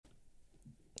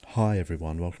Hi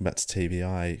everyone, welcome back to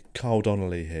TVI. Carl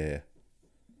Donnelly here.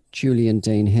 Julian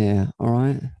Dean here. All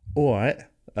right. All right,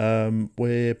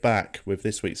 we're back with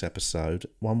this week's episode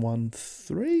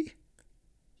 113.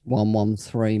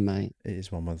 113, mate. It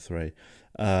is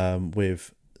 113.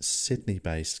 With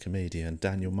Sydney-based comedian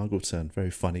Daniel Muggleton,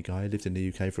 very funny guy. Lived in the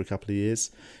UK for a couple of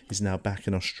years. He's now back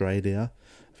in Australia.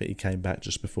 I think he came back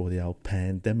just before the old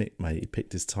pandemic, mate. He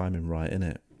picked his timing right,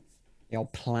 innit? The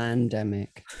old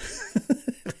plandemic.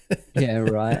 Yeah,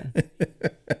 right.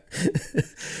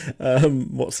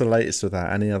 What's the latest with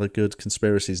that? Any other good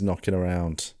conspiracies knocking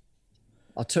around?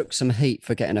 I took some heat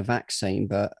for getting a vaccine,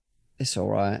 but it's all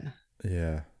right.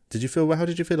 Yeah. Did you feel? How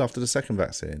did you feel after the second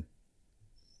vaccine?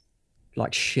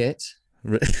 Like shit.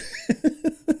 Re-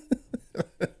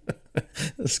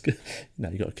 That's good. No,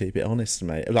 you got to keep it honest,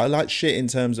 mate. Like shit in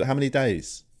terms of how many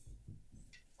days?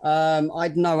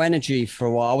 I'd no energy for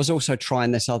a while. I was also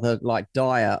trying this other like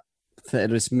diet,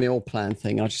 this meal plan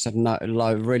thing. I just had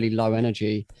really low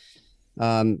energy,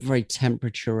 very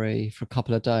temperatury for a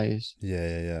couple of days. Yeah,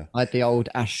 yeah, yeah. I had the old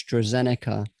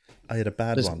AstraZeneca. I had a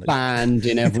bad That's one. banned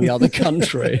in every other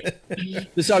country.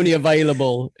 It's only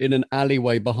available in an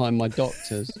alleyway behind my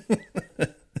doctor's.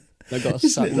 They've got a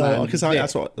suck man. Because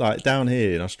that's what, like, down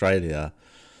here in Australia,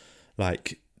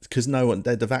 like, because no one,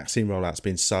 the vaccine rollout's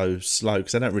been so slow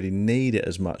because they don't really need it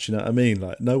as much. You know what I mean?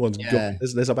 Like, no one's Yeah. got.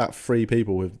 There's about 3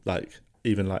 people with like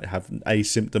even like have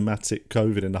asymptomatic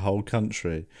COVID in the whole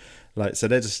country. Like, so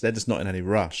they're just not in any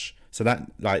rush. So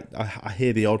that, like, I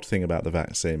hear the odd thing about the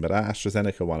vaccine, but that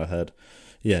AstraZeneca one I heard,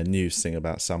 yeah, news thing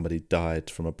about somebody died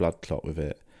from a blood clot with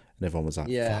it, and everyone was like,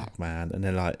 Yeah. "Fuck, man!" And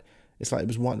then like, it's like it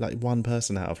was one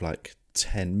person out of like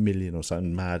 10 million or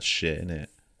something mad shit in it.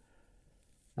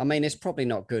 I mean, it's probably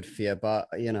not good for you, but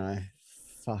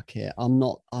fuck it. I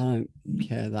don't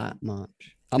care that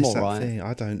much. I'm It's all that right. thing.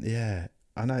 I don't. Yeah,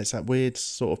 I know it's that weird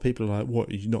sort of people are like, "What?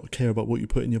 You not care about what you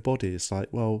put in your body?" It's like,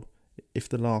 well, if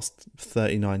the last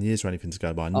 39 years or anything to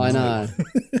go by, I no. know.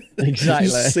 You Exactly.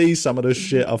 see some of the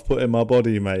shit I've put in my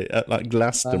body, mate, at like Uh,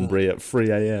 Glastonbury at 3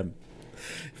 a.m.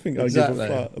 You think I give a exactly.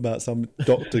 fuck about some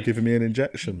doctor giving me an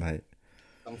injection, mate?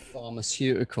 Some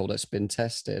pharmaceutical that's been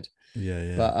tested. Yeah,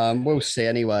 yeah, But we'll see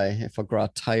anyway if I grow a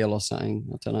tail or something.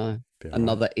 I don't know. be alright.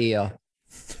 Another ear.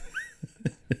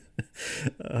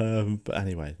 But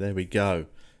anyway, there we go.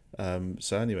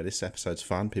 So anyway, this episode's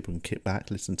fun. People can kick back,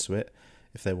 listen to it.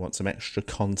 If they want some extra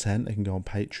content, they can go on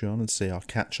Patreon and see our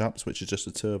catch-ups, which is just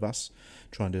the two of us.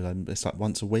 Try and do them. It's like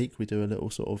once a week we do a little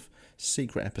sort of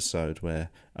secret episode where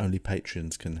only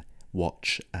patrons can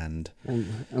watch and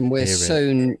And we're hear it.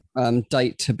 soon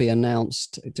date to be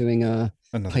announced doing a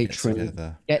Another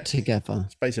patron get together.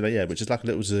 It's basically, yeah, which is like a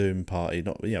little Zoom party.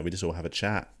 Not, yeah, we just all have a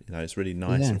chat. You know, it's really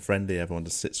nice Yeah. and friendly. Everyone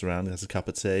just sits around, has a cup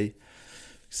of tea,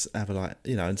 have a, like,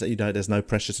 you know, and so, you know, there's no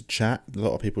pressure to chat. A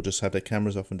lot of people just have their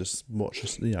cameras off and just watch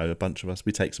us. You know, a bunch of us.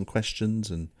 We take some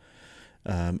questions and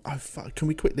oh fuck, can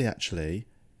we quickly actually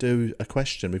do a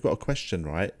question? We've got a question,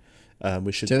 right?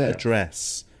 We should Do it.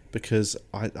 address because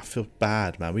I feel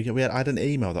bad, man. I had an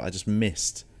email that I just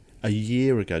missed a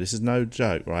year ago. This is no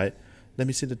joke, right? Let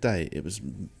me see the date. It was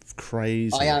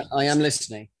crazy. I am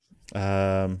listening.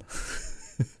 Um,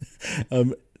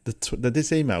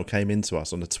 this email came into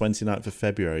us on the 29th of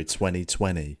February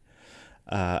 2020,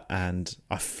 and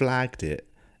I flagged it,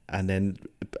 and then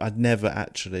I'd never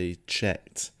actually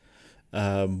checked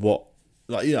what.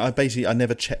 Like, you know, I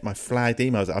never checked my flagged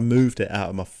emails. I moved it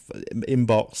out of my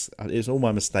inbox. It was all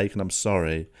my mistake, and I'm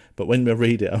sorry. But when we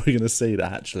read it, are we going to see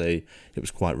that actually it was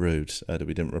quite rude that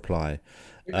we didn't reply?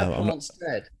 I'm not. Plant's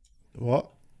dead. What?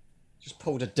 Just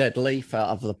pulled a dead leaf out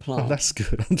of the Oh, plant. that's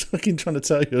good. I'm fucking trying to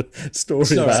tell you a story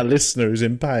Sorry. about a listener who's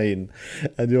in pain,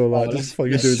 and you're like, just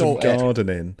fucking let's doing some sort it.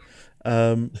 gardening.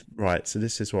 Right, so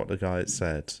this is what the guy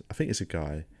said. I think it's a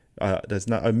guy.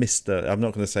 I missed I'm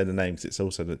not going to say the name because it's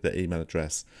also the email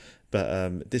address.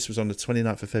 But this was on the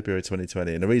 29th of February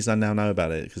 2020. And the reason I now know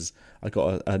about it is I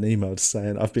got an email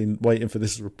saying, I've been waiting for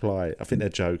this reply. I think they're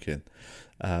joking.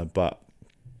 But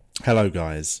hello,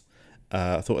 guys.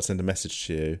 I thought I'd send a message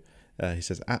to you. He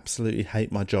says, absolutely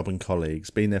hate my job and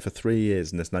colleagues. Been there for 3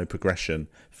 years and there's no progression.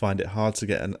 Find it hard to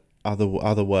get other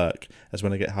work, as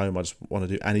when I get home I just want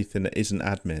to do anything that isn't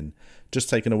admin. Just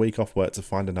taking a week off work to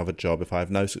find another job. If I have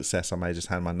no success, I may just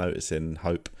hand my notice in and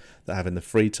hope that having the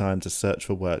free time to search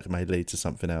for work may lead to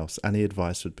something else. Any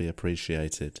advice would be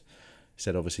appreciated. He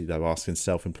said, obviously, though, asking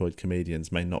self-employed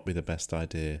comedians may not be the best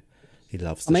idea. He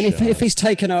loves the I mean, show. if he's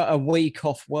taken a week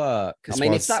off work, This I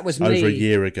mean, was if that was over me, a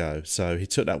year ago, so he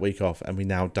took that week off, and we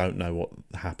now don't know what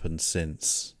happened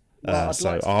since. Well, I'd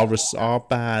So like to- our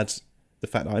bad, the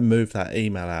fact that I moved that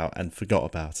email out and forgot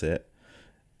about it,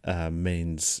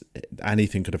 means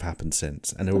anything could have happened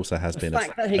since, and there also has been the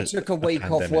fact that he took a week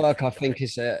off pandemic. work. I think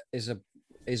is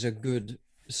a good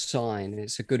sign.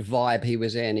 It's a good vibe he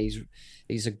was in. He's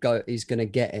going to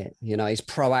get it. You know, he's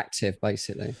proactive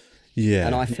basically. Yeah,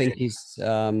 and I think he's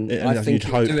you'd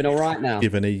hope, doing all right now.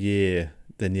 Given a year,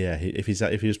 then yeah, if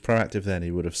he was proactive, then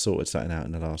he would have sorted something out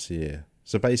in the last year.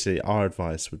 So basically, our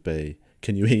advice would be: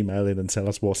 can you email in and tell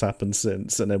us what's happened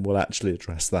since, and then we'll actually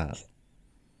address that.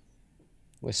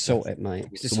 We'll sort it, mate.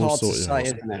 It's hard to say,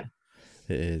 isn't it?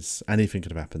 It is. Anything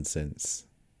could have happened since.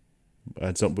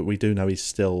 But we do know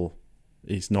he's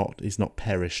not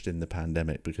perished in the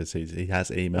pandemic, because he has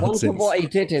emailed. I wonder what he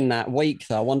did in that week,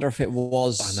 though. I wonder if it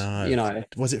was,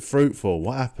 was it fruitful?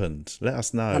 What happened? Let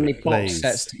us know. How many box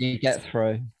sets did you get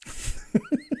through?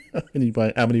 How many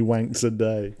wanks a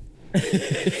day?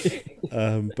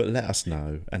 But let us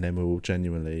know, and then we'll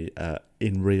genuinely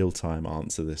in real time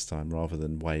answer this time, rather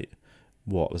than wait.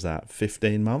 What was that?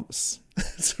 15 months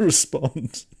to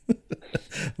respond.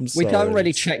 We don't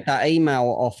really check that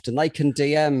email often. They can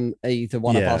DM either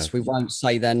one of us. We won't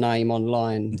say their name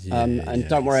online. And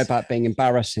don't worry about being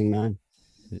embarrassing, man.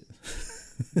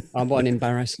 I won't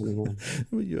embarrass anyone.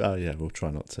 We'll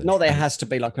try not to. Not that it has to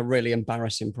be like a really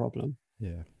embarrassing problem.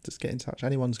 Yeah, just get in touch.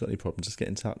 Anyone's got any problems, just get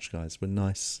in touch, guys. We're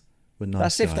nice.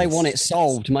 That's if they want it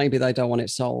solved. Maybe they don't want it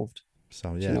solved.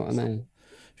 So yeah, do you know what I mean?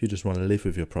 If you just want to live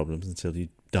with your problems until you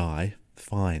die,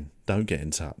 fine. Don't get in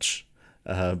touch.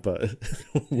 But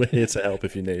we're here to help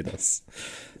if you need us.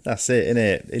 That's it,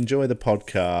 innit? Enjoy the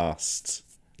podcast.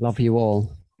 Love you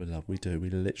all. We do.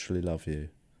 We literally love you.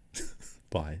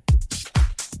 Bye.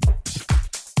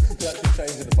 You're actually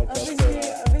changing the podcast.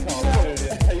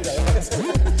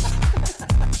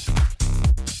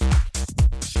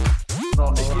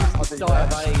 Die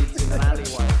of AIDS in an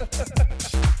alleyway.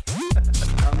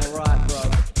 I'm alright, bro.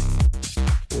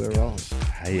 We're on.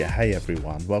 Hey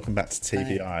everyone. Welcome back to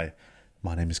TVI. Hey.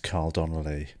 My name is Carl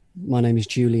Donnelly. My name is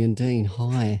Julian Dean.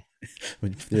 Hi.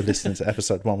 You're listening to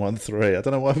episode 113. I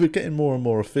don't know why we're getting more and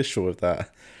more official with that.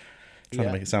 Trying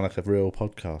to make it sound like a real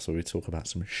podcast where we talk about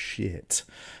some shit.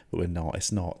 But we're not.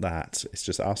 It's not that. It's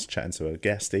just us chatting to a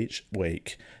guest each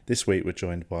week. This week we're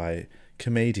joined by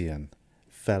comedian,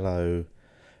 fellow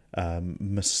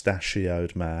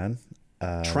mustachioed man.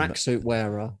 Tracksuit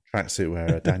wearer,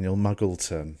 Daniel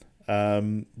Muggleton.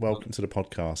 Welcome to the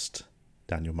podcast,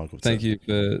 Daniel Muggleton. Thank you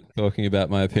for talking about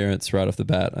my appearance right off the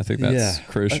bat. I think that's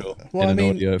crucial. Well, I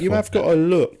mean, you have got a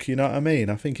look. You know what I mean?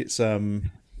 I think it's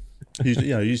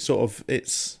you sort of.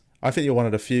 It's. I think you're one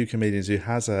of the few comedians who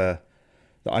has that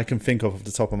I can think of off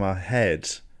the top of my head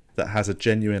that has a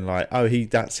genuine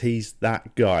he's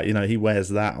that guy. You know, he wears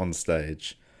that on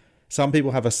stage. Some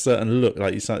people have a certain look,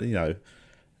 like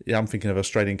I'm thinking of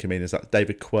Australian comedians like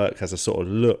David Quirk has a sort of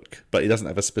look, but he doesn't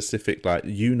have a specific like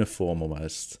uniform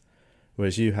almost.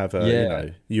 Whereas you have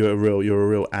you're a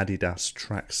real Adidas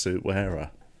tracksuit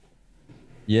wearer.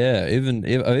 Yeah,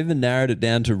 I've even narrowed it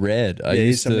down to red. I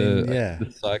used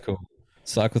to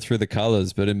cycle through the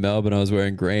colours, but in Melbourne I was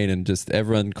wearing green, and just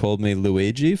everyone called me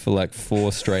Luigi for like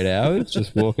 4 straight hours,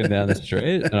 just walking down the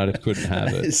street, and I just couldn't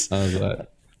have it. I was like,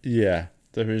 yeah,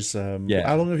 there is. How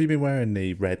long have you been wearing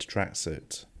the red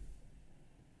tracksuit?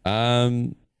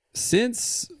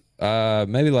 Since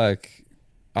maybe like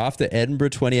after Edinburgh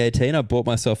 2018, I bought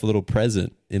myself a little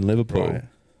present in Liverpool. Right.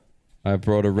 I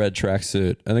brought a red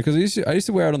tracksuit, and because I used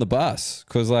to wear it on the bus,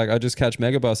 because like I just catch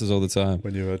mega buses all the time.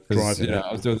 When you were driving,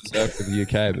 I was doing the circuit in the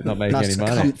UK, but not making any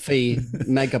money. That's comfy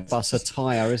mega bus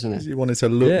attire, isn't it? You wanted to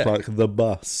look like the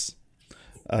bus.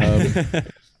 I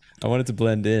wanted to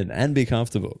blend in and be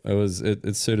comfortable.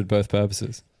 It suited both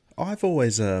purposes. I've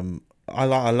always I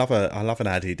love an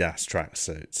Adidas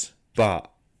tracksuit, but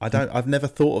I've never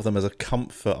thought of them as a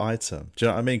comfort item. Do you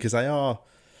know what I mean? Because they are.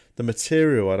 The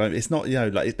material, it's not,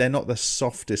 they're not the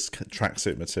softest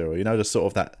tracksuit material, the sort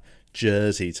of that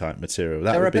jersey type material.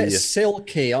 They're a bit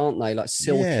silky, aren't they? Like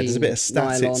silky. Yeah, there's a bit of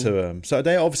static nylon to them. So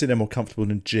they're more comfortable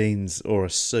than jeans or a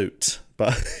suit.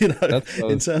 But,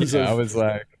 in terms of, I was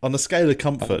like, on the scale of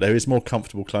comfort, there is more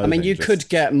comfortable clothing. I mean, you could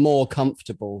get more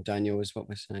comfortable, Daniel, is what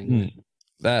we're saying.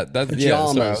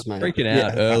 Pajamas, I was freaking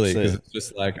out early, because it's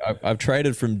just like I've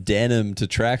traded from denim to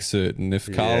tracksuit, and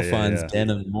if Carl finds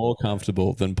denim more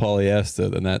comfortable than polyester,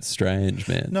 then that's strange,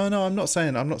 man. No, I'm not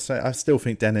saying. I still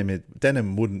think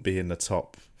denim wouldn't be in the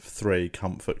top 3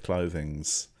 comfort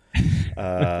clothings.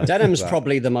 Denim's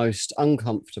probably the most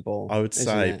uncomfortable. I would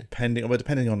say, depending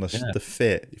on the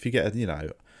fit. If you get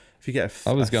a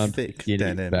I was going thick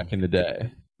denim back in the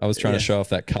day. I was trying to show off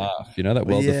that calf, that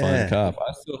well-defined calf.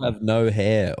 I still have no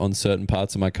hair on certain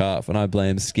parts of my calf, and I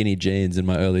blame skinny jeans in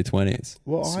my early 20s.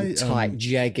 Well, tight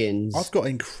jeggings. I've got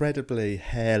incredibly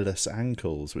hairless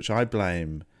ankles, which I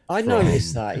blame. I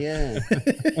noticed that, yeah.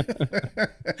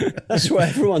 That's what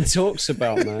everyone talks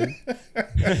about, man.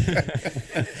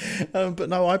 But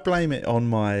no, I blame it on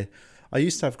my... I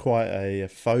used to have quite a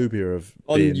phobia of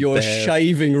on your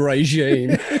shaving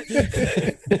regime. On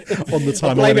the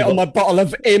time I blame it on my bottle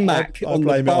of Imac. I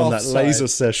blame it on that laser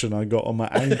session I got on my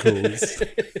ankles.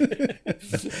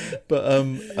 But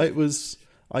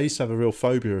I used to have a real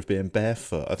phobia of being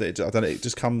barefoot. I don't know. It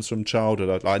just comes from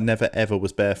childhood. I never ever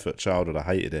was barefoot childhood. I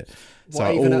hated it. So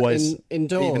I always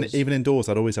indoors. Even indoors,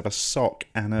 I'd always have a sock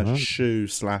and a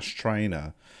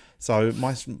shoe/trainer. So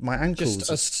my ankles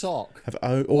just a sock have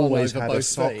always had a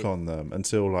sock on them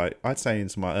until I'd say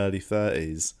into my early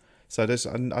 30s. So I just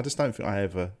don't think I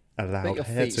ever allowed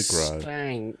hair to grow.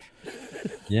 Stank.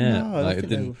 Yeah, no, it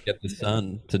didn't get the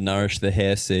sun to nourish the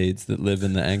hair seeds that live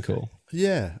in the ankle.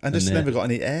 Yeah, and just never got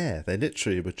any air. They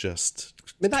literally were just.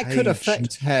 I mean, that could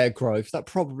affect hair growth. That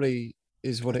probably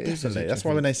is what it is. Definitely. That's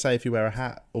why when they say if you wear a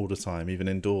hat all the time, even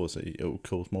indoors, it will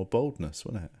cause more baldness,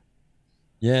 wouldn't it?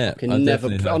 Yeah, I'm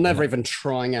never even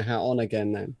trying a hat on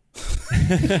again. Then,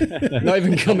 not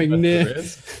even coming near.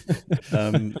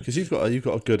 Because you've got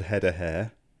a good head of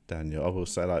hair, Daniel. I will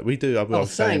say, we do. I was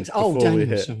saying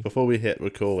before we hit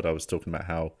record, I was talking about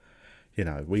how,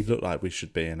 we look like we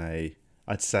should be in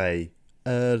I'd say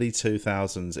early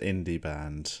 2000s indie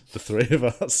band. The three of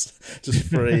us, just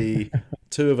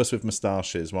two of us with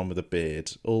moustaches, one with a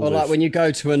beard. Like when you go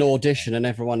to an audition and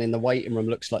everyone in the waiting room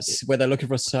looks like where they're looking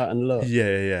for a certain look.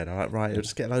 Yeah. They're like, right, you'll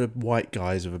just get a load of white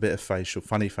guys with a bit of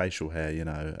funny facial hair,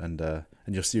 and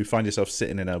you find yourself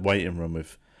sitting in a waiting room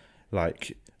with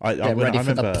ready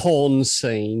for the porn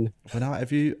scene.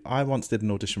 I once did an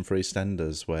audition for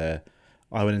EastEnders where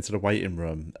I went into the waiting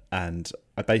room and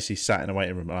I basically sat in a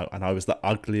waiting room and I was the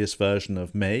ugliest version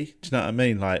of me. Do you know what I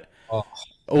mean? All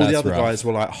the other guys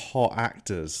were hot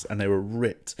actors and they were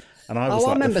ripped. And I was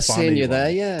I remember seeing you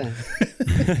there, yeah.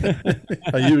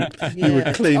 You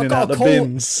were cleaning out the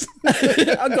bins.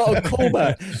 I got a call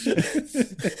back.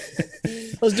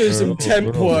 I was doing some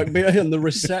temp work behind the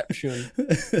reception.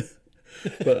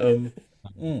 But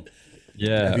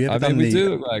yeah, have you ever done we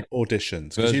do look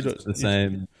auditions? Because you look the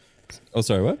same. Oh,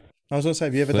 sorry, what? I was going to say,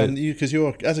 have you ever done because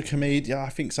you're as a comedian? I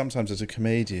think sometimes as a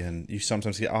comedian, you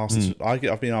sometimes get asked.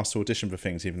 I've been asked to audition for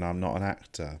things, even though I'm not an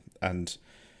actor, and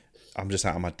I'm just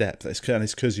out of my depth. It's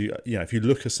because if you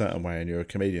look a certain way and you're a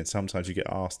comedian, sometimes you get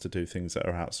asked to do things that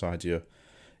are outside your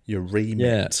remit.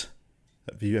 Yeah.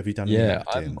 Have you done any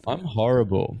acting? I'm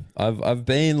horrible. I've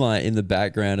been in the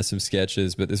background of some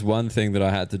sketches, but this one thing that I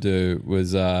had to do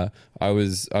was I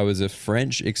was a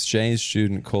French exchange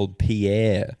student called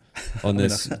Pierre on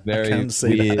this very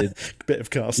weird bit of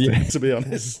casting, to be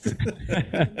honest.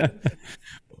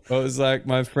 Well, it was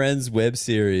my friend's web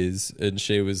series, and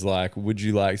she was like, "Would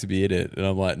you like to be in it?" And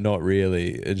I'm like, "Not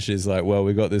really." And she's like, "Well,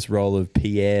 we got this role of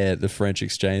Pierre, the French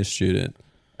exchange student."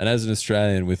 And as an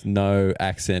Australian with no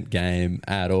accent game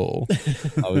at all,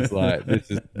 I was like,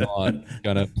 this is not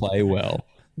going to play well.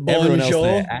 Everyone else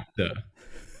there, actor.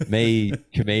 Me,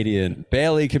 comedian.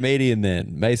 Barely comedian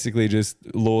then. Basically just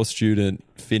law student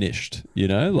finished,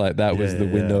 that was the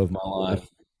window of my life.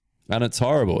 And it's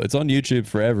horrible. It's on YouTube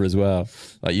forever as well.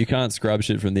 You can't scrub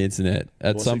shit from the internet.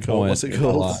 What's it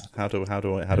called? How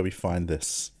do we find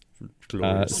this?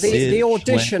 The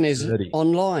audition is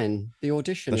online. The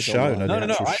audition is show. Online.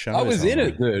 No. I was in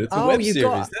it, dude. It's a web series.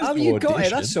 You got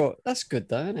it. That's good,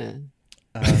 though, isn't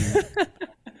it?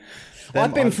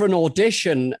 I've been for an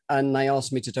audition and they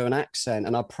asked me to do an accent,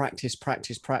 and I practice.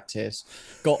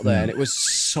 Got there, and it was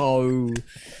so.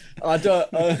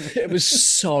 It was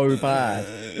so bad.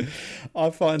 I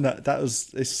find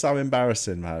it's so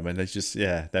embarrassing, man. When they just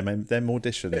them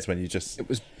auditions when you just. It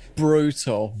was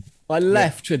brutal. I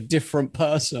left a different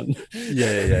person. Yeah,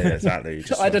 exactly.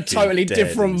 I had a totally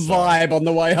different vibe on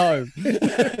the way home.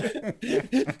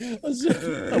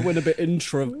 I went a bit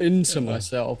into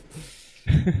myself.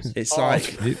 It's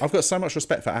I've got so much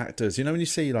respect for actors. When you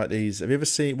see these, have you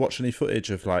ever watched any footage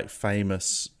of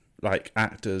famous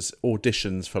actors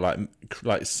auditions for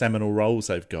seminal roles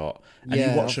they've got, and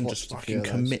you watch them just fucking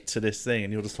commit to this thing,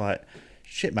 and you're just like,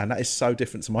 shit, man, that is so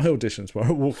different to my auditions where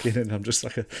I walk in and I'm just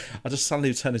I just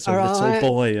suddenly turn into a little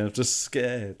boy and I'm just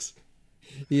scared.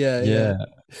 Yeah.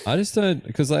 I just don't,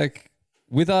 because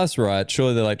with us, right,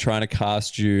 sure, they're trying to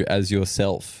cast you as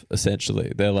yourself,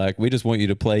 essentially. They're like, we just want you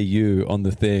to play you on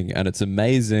the thing. And it's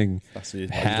amazing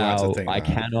how I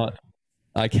cannot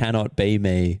I cannot be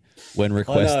me when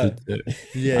requested to.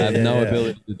 Yeah, I have no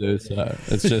ability to do so.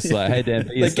 It's just like, hey, Dan, be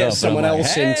They yourself. get someone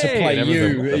else in to play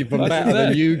you even better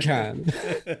than you can.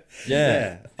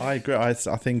 Yeah, I agree. I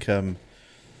think,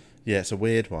 it's a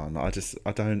weird one.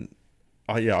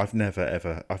 I've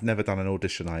never done an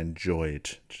audition I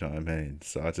enjoyed. Do you know what I mean?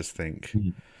 So I just think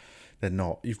they're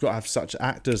not. You've got to have such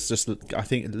actors. Just I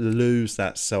think lose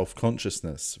that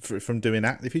self-consciousness from doing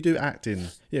act. If you do acting,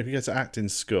 if you go to acting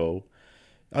school.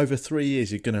 Over 3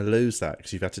 years, you're going to lose that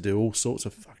because you've had to do all sorts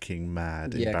of fucking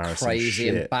mad, embarrassing crazy,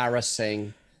 shit.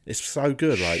 Embarrassing. It's so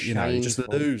good, like, you just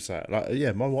Shameful. lose that.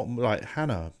 Like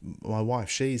Hannah, my wife,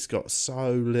 she's got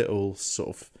so little sort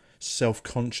of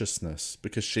self-consciousness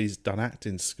because she's done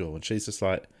acting school and she's just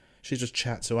like, she just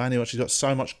chats to anyone. She's got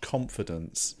so much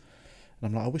confidence. And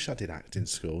I'm like, I wish I did acting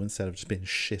school instead of just being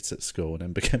shit at school and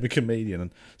then became a comedian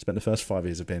and spent the first 5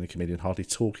 years of being a comedian hardly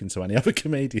talking to any other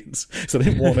comedians because I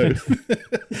didn't want to.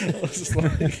 I was just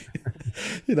like,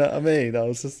 you know what I mean? I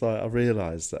was just like, I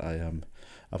realised that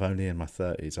I've only in my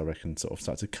 30s, I reckon, sort of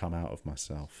started to come out of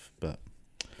myself. But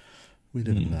we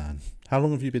live and learn. How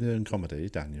long have you been doing comedy,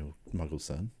 Daniel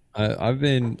Muggleton? I've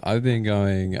been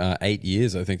going 8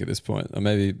 years, I think, at this point, or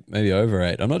maybe over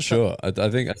 8. I'm not sure. I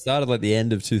think I started like the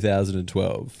end of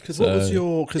 2012. Because what was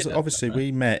your? Because obviously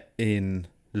we met in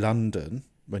London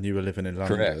when you were living in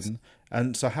London. Correct.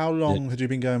 And so, how long had you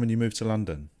been going when you moved to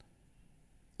London?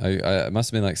 I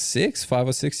must have been like 5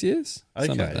 or 6 years. Okay.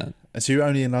 Something like that. And so you were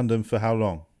only in London for how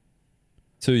long?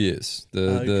 2 years.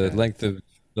 The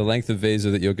length of visa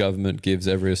that your government gives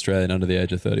every Australian under the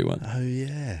age of 31. Oh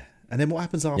yeah. And then what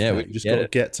happens after? Yeah, You just got to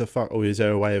get to fuck. Or is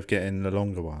there a way of getting the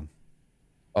longer one?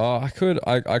 Oh, I could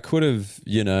have,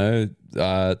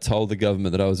 told the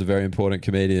government that I was a very important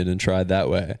comedian and tried that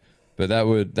way. But that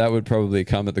would probably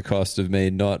come at the cost of me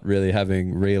not really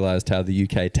having realised how the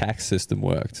UK tax system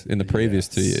worked in the previous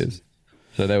 2 years.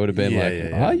 So they would have been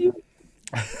are you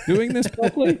doing this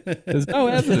properly? There's no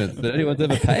evidence that anyone's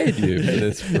ever paid you for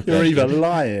this profession. You're either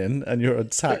lying and you're a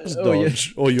tax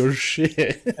dodge or you're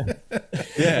shit.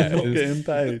 Yeah, not getting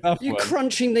paid. You're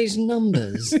crunching these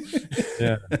numbers.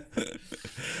 Yeah.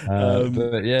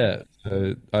 But yeah,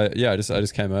 so I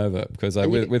just came over because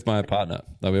with my partner,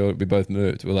 like we both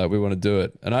moved. We're like, we want to do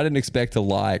it, and I didn't expect to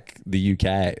like the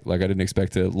UK. Like I didn't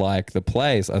expect to like the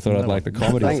place. I thought I'd like the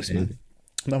comedy. Thanks, man.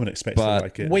 No one expects to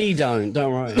like it. We don't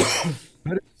worry.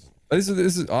 This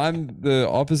is I'm the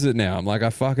opposite now. I'm like, I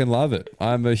fucking love it.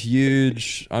 I'm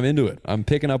into it. I'm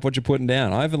picking up what you're putting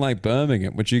down. I even like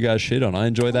Birmingham, which you guys shit on. I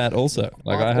enjoy that also.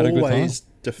 Like I had a good time. Always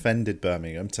defended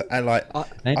Birmingham. I like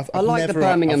the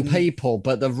Birmingham people,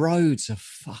 but the roads are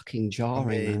fucking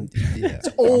jarring. It's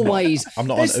always. I'm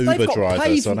not an Uber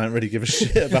driver, so I don't really give a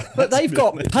shit about that. But they've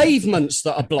got pavements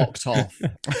that are blocked off.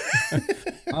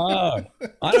 Oh,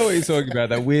 I know what you're talking about.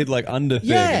 That weird like under thing.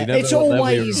 Yeah, it's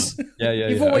always.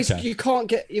 You've always okay.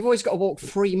 You've always got to walk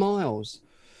 3 miles.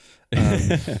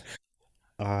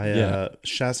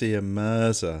 Shazia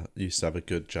Mirza used to have a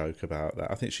good joke about that.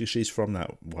 I think she's from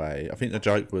that way. I think the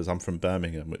joke was, I'm from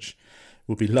Birmingham, which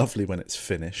will be lovely when it's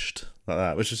finished, like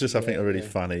that, which is just I think a really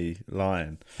funny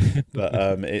line. But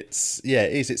it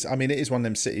is one of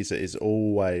them cities that is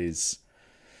always.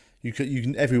 You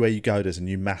can everywhere you go, there's a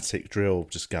pneumatic drill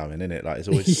just going in it. Like there's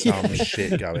always some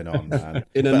shit going on, man.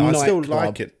 But I still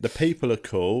like it. The people are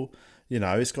cool.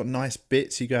 It's got nice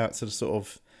bits. You go out to the sort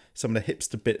of some of the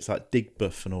hipster bits like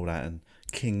Digbeth and all that, and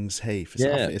Kings Heath.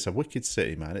 It's a wicked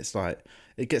city, man. It's like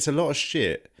it gets a lot of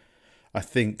shit. I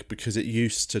think because it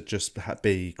used to just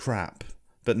be crap.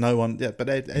 But no one, but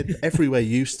everywhere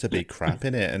used to be crap,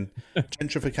 innit? And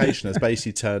gentrification has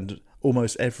basically turned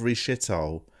almost every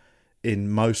shithole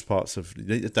in most parts of.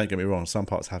 Don't get me wrong, some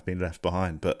parts have been left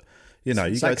behind, but you go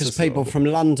because people from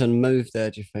London moved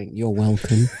there. Do you think you're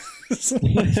welcome? It's the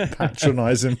most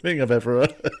patronising thing I've ever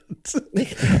heard.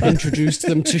 Introduced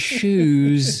them to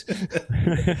shoes.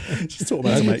 Just taught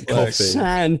them how to make coffee,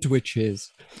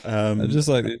 sandwiches. Just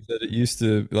like that, it used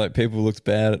to like people looked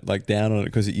bad, like down on it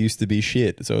because it used to be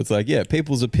shit. So it's like,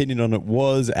 people's opinion on it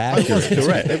was accurate. It was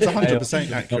correct. It was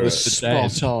 100% accurate.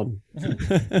 Spot on.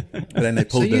 And then they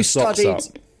pulled their socks up.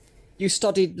 You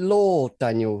studied law,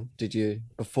 Daniel, did you,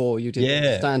 before you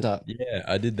did stand-up? Yeah,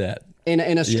 I did that.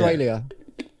 In Australia? Yeah.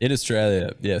 In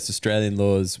Australia, yes, Australian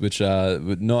laws, which are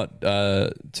not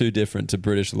too different to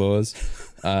British laws.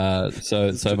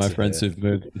 So my friends who've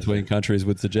moved between countries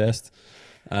would suggest.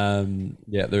 There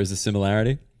is a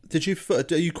similarity.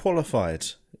 Are you qualified?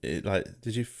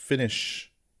 Did you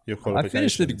finish your qualifications? I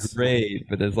finished the degree,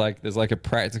 but there's like a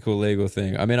practical legal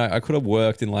thing. I mean, I could have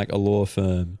worked in like a law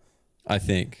firm, I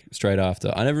think, straight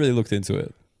after. I never really looked into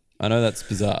it. I know that's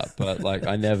bizarre, but like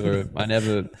I never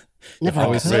Never I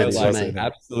was so occurred to like, me.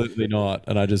 absolutely not,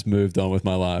 and I just moved on with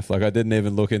my life. Like I didn't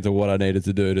even look into what I needed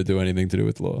to do anything to do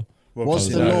with law. Well, Was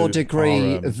you the know, law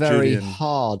degree our, very Julian,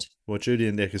 hard? Well,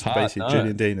 Julian, yeah, because Hard, basically no.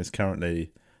 Julian Dean is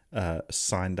currently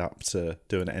signed up to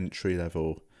do an entry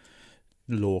level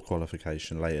law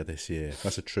qualification later this year.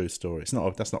 That's a true story. It's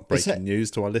not. That's not breaking news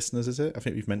to our listeners, is it? I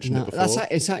think we've mentioned No, it before.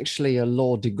 it's actually a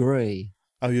law degree.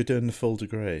 Oh, you're doing the full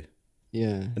degree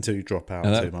Yeah. until you drop out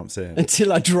And 2 months in.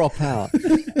 Until I drop out.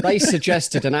 They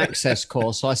suggested an access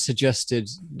course. I suggested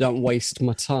don't waste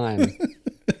my time.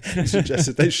 You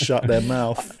suggested they shut their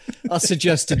mouth. I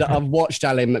suggested that I've watched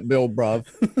Ali McBeal, bruv.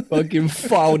 Fucking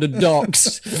file the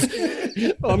docs.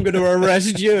 I'm going to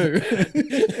arrest you.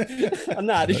 And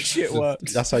that this shit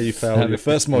works. That's how you fail your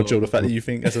first module. The fact that you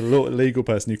think as a legal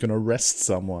person you can arrest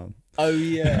someone. Oh,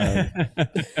 yeah.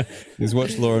 He's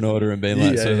watched Law and Order and been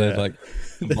like, they've like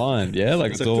combined, yeah,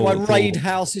 like it's all. Do I raid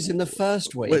houses in the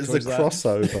first week? Where's the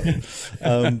crossover?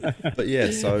 But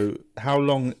yeah, so how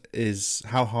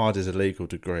hard is a legal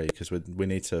degree? Because we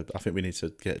need to. I think we need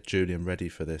to get Julian ready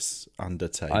for this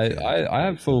undertaking. I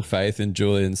have full faith in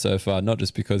Julian so far, not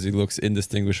just because he looks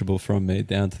indistinguishable from me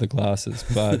down to the glasses,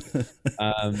 but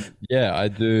yeah, I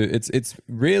do. It's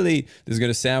really, this is going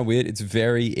to sound weird. It's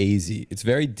very easy. It's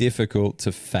very difficult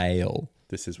to fail.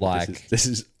 This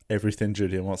is everything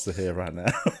Julian wants to hear right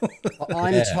now.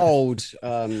 I'm told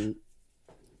I'm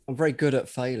very good at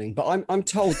failing, but I'm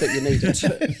told that you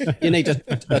need a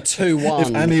 2-1.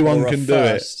 If anyone can do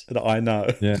it, first. that I know.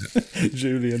 Yeah.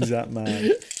 Julian's that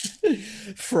man.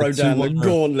 Throw down the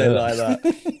gauntlet like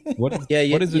that. What?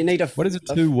 Yeah, what is you it? need a. What is a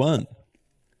 2-1?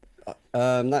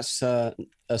 That's a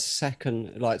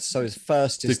second, like, so his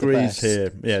first is Degrees the best.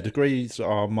 here. Yeah, degrees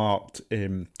are marked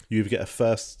in. You either get a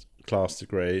first class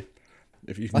degree.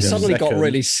 If you can I get a suddenly got second.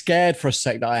 really scared for a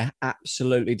sec that I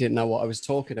absolutely didn't know what I was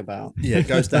talking about. Yeah, it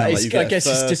goes down. Like you get I guess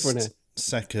a it's first, different here.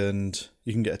 second.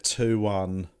 You can get a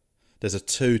 2-1. There's a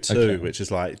 2-2, Okay. which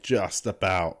is like just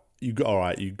about you got all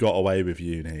right. You got away with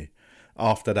uni.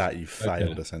 After that, you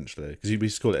failed essentially because we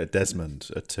used to call it a Desmond,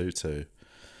 a 2-2,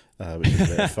 which is a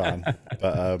bit of fun.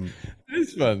 But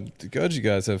It's fun. God, you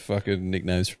guys have fucking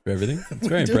nicknames for everything. It's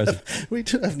very impressive. We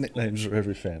do have nicknames for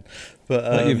everything. But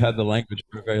Like you've had the language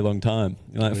for a very long time.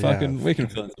 You're like, fucking, have. we can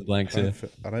fill in some blanks here.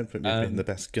 I don't think we've been the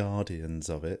best guardians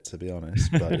of it, to be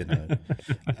honest. But you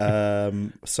know,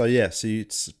 so yeah, so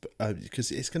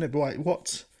because it's going to be like,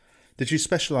 what did you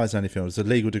specialise in anything? Or was a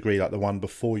legal degree like the one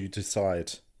before you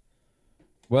decide?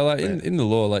 Well, like in the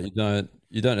law, like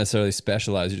you don't necessarily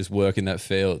specialize. You just work in that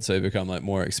field, so you become like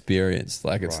more experienced.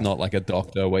 Like it's not like a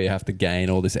doctor where you have to gain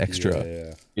all this extra.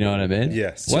 Yeah. You know what I mean?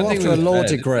 Yes. So One thing after a with law that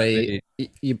is degree,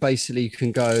 you basically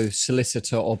can go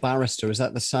solicitor or barrister. Is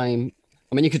that the same?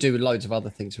 I mean, you could do loads of other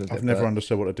things with it. I've never but-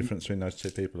 understood what the difference between those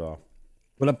two people are.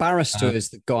 Well, a barrister is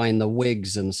the guy in the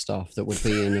wigs and stuff that would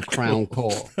be in a crown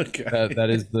court. Okay. that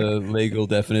is the legal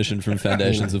definition from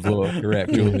Foundations of Law.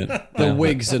 Correct, Julian. The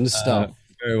wigs and stuff.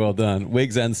 Very well done.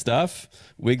 Wigs and stuff,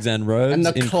 wigs and robes, And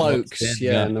the in cloaks, standing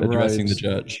yeah, up, and the addressing robes. the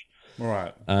judge. All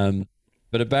right.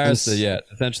 But a barrister, yeah,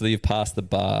 essentially you've passed the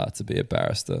bar to be a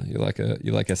barrister. You're like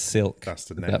a silk. That's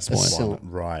the at next that point. one. Silk.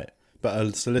 Right. But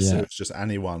a solicitor Yeah. is just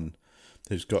anyone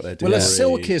who's got their degree. Well, a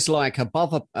silk is like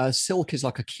a silk is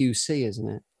like a QC, isn't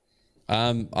it?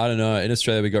 I don't know. In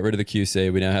Australia, we got rid of the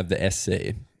QC. We now have the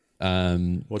SC.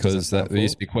 What does that Because stand we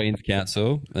used for? to be Queen's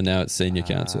Counsel and now it's Senior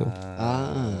Counsel.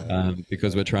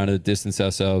 Because we're trying to distance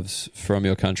ourselves from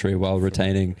your country while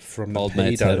retaining From the old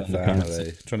mate's head pedo on the currency.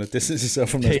 family. Trying to distance yourself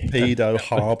from those pedo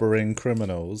harbouring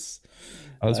criminals.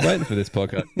 I was waiting for this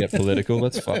podcast to get political.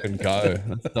 Let's fucking go.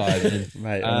 Let's dive in.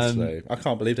 Mate, honestly, I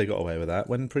can't believe they got away with that.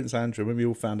 When Prince Andrew, when we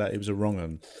all found out he was a wrong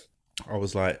 'un, I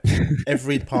was like,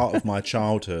 every part of my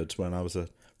childhood when I was a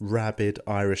rabid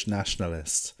Irish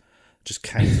nationalist just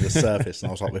came to the surface, and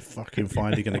I was like, we're fucking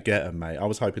finally going to get him, mate. I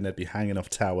was hoping they'd be hanging off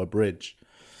Tower Bridge.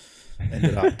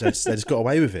 Ended up, they just got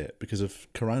away with it because of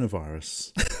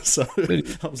coronavirus. So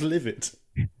I was livid.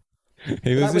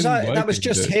 That was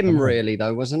just him, really,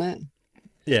 though, wasn't it?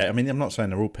 Yeah, I mean, I'm not saying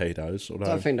they're all pedos, I although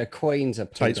don't think the Queen's a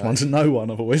takes pedo. one to know one,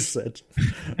 I've always said.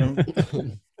 No,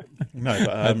 but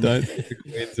I don't think the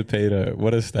Queen's a pedo.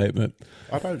 What a statement.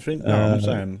 I don't think. No, I'm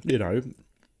saying, you know,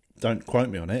 don't quote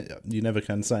me on it. You never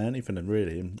can say anything, and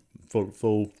really, in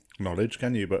full knowledge,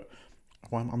 can you? But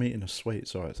well, I'm eating a sweet,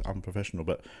 so it's unprofessional.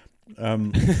 But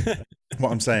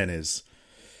what I'm saying is,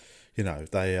 you know,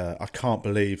 they. I can't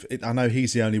believe it. I know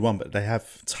he's the only one, but they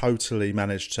have totally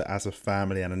managed to, as a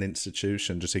family and an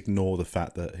institution, just ignore the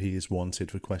fact that he is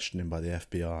wanted for questioning by the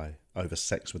FBI over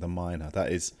sex with a minor.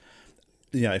 That is,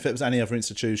 you know, if it was any other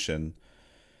institution,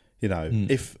 You know,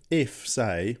 if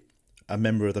say a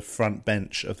member of the front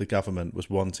bench of the government was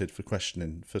wanted for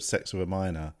questioning for sex with a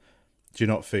minor, do you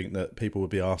not think that people would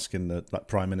be asking the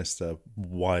Prime Minister,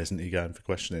 why isn't he going for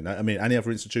questioning? I mean, any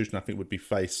other institution I think would be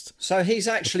faced. So he's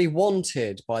actually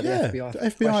wanted by the FBI. The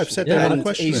FBI have said they want to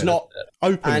question him. He's not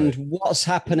openly. And what's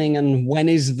happening and when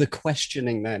is the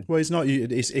questioning then? Well, he's not.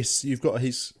 You've got.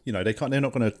 He's. You know, they can't. They're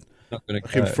not going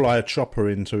to fly a chopper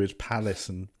into his palace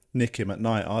and nick him at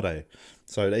night, are they?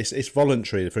 So it's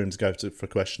voluntary for him to go for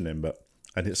questioning,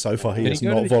 and so far he has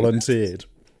not volunteered.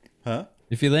 Huh?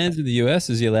 If he lands in the US,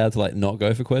 is he allowed to like not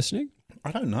go for questioning?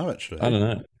 I don't know, actually. I don't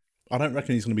know. I don't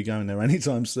reckon he's going to be going there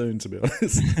anytime soon, to be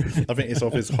honest. I think it's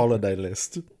off his holiday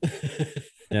list.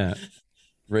 Yeah.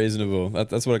 Reasonable.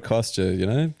 That's what it costs you, you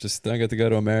know? Just don't get to go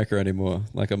to America anymore.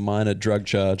 Like a minor drug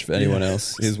charge for anyone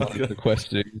else. Here's one for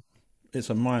questioning. It's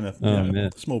a minor,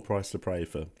 man. small price to pay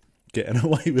for getting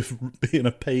away with being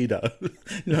a pedo.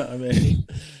 You know what I mean?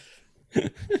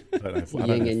 I don't know.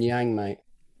 Yin and yang, mate.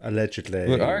 Allegedly.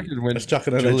 Look, I reckon when let's chuck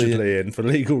an allegedly in for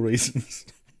legal reasons.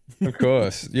 Of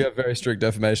course. You have very strict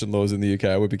defamation laws in the UK.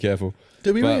 I would be careful.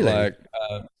 Do we really? Like,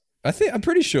 I'm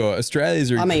pretty sure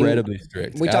Australians are incredibly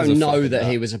strict. We don't know that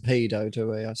he was a pedo, do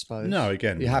we? I suppose. No,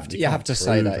 again, you have to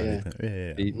say that.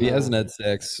 Yeah. He hasn't had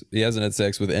sex. He hasn't had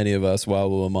sex with any of us while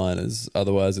we were minors.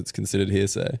 Otherwise, it's considered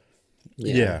hearsay.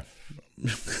 Yeah.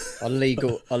 A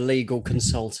legal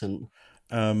consultant.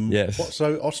 Yes.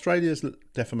 So Australia's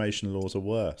defamation laws are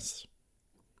worse.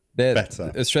 They're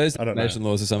better. Australia's defamation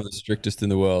laws are some of the strictest in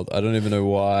the world. I don't even know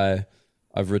why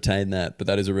I've retained that, but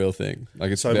that is a real thing.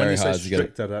 Like it's very hard to get.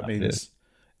 Stricter, that means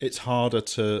it's harder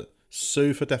to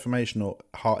sue for defamation, or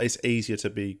it's easier to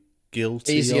be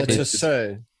guilty. Easier to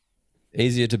sue.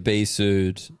 Easier to be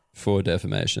sued for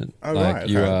defamation. Oh, right.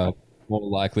 Okay. You are more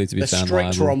likely to be found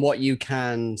liable. Stricter on what you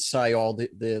can say or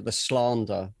the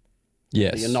slander.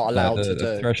 Yes, you're not allowed to do.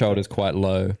 The threshold is quite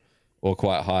low or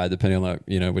quite high, depending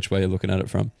on which way you're looking at it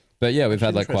from. But yeah, we've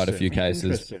had like quite a few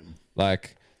cases.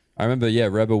 Like I remember,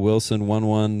 Rebel Wilson won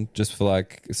one just for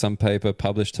like some paper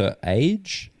published her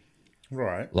age,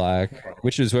 right? Like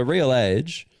which is her real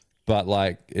age, but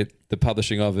like the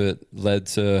publishing of it led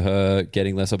to her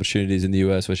getting less opportunities in the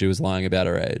US where she was lying about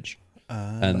her age,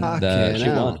 and she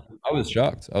won. I was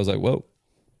shocked. I was like, whoa.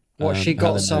 What, she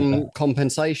got some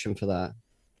compensation for that?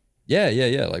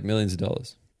 Yeah, like millions of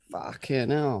dollars. Fuck yeah,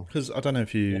 now. Because I don't know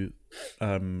if you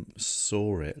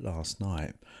saw it last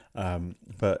night,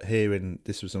 but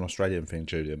this was an Australian thing,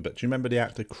 Julian. But do you remember the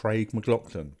actor Craig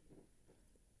McLachlan?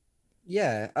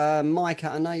 Yeah, Mike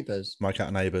out of Neighbours. Mike out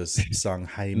of Neighbours sung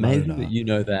 "Hey Amazing Mona." that you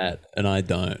know that and I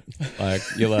don't. Like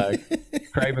you're like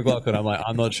Craig McLachlan. I'm like,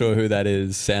 I'm not sure who that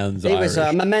is. Sounds He Irish.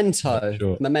 was Memento.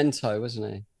 Sure. Memento,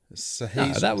 wasn't he? So he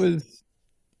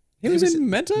was in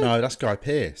Memento. No, that's Guy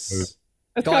Pearce.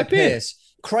 That's Guy Pearce.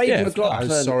 Craig McLachlan.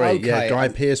 Oh, sorry. Okay. Yeah, Guy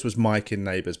Pearce was Mike in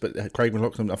Neighbours, but Craig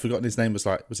McLachlan, I've forgotten his name. Was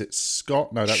it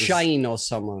Scott? No, that was Shane or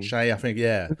someone. Shay, I think.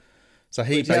 Yeah. So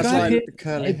he basically the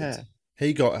curly hair.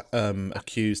 He got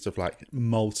accused of like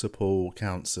multiple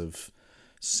counts of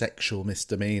sexual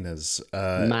misdemeanors.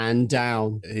 Man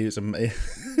down. He was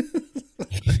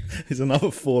he's another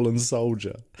fallen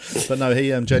soldier. But no, he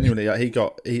genuinely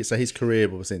so his career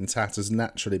was in tatters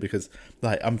naturally, because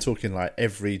like I'm talking like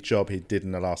every job he did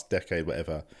in the last decade,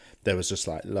 whatever, there was just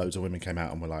like loads of women came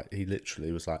out and were like, he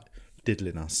literally was like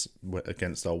diddling us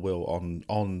against our will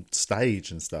on stage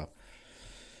and stuff.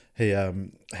 He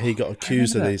got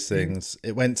accused of these things.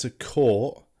 It went to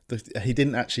court. He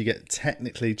didn't actually get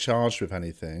technically charged with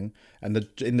anything, and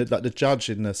the judge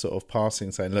in the sort of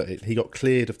passing saying, look, he got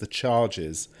cleared of the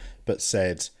charges, but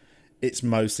said it's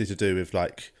mostly to do with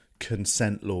like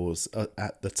consent laws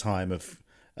at the time of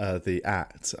the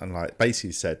act, and like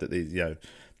basically said that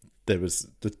there was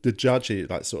the judge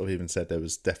like sort of even said there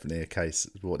was definitely a case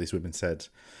what these women said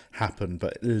happened,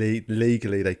 but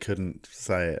legally they couldn't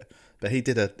say it. But he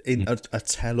did a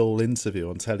tell-all interview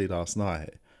on telly last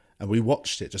night, and we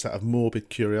watched it just out of morbid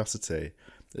curiosity.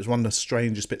 It was one of the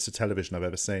strangest bits of television I've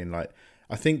ever seen. Like,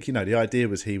 I think, the idea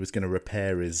was he was going to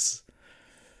repair his,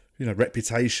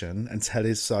 reputation and tell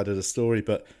his side of the story,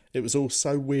 but it was all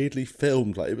so weirdly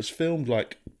filmed. Like, it was filmed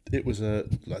like it was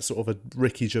sort of a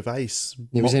Ricky Gervais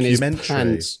he was in his mockumentary.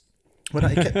 pants. Well,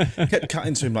 it kept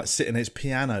cutting to him like sitting at his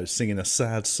piano singing a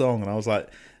sad song, and I was like,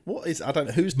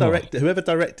 whoever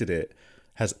directed it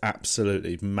has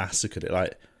absolutely massacred it.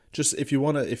 Like, just if he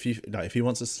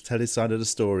wants us to tell his side of the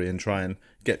story and try and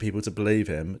get people to believe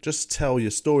him, just tell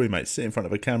your story, mate. Sit in front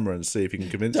of a camera and see if you can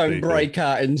convince people. Don't break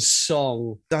out in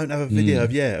song. Don't have a video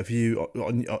of you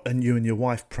and you and your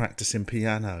wife practicing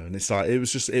piano, and it's like it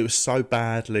was so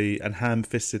badly and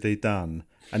ham-fistedly done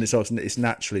And it's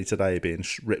naturally today being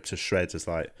ripped to shreds as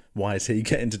like, why is he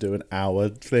getting to do an hour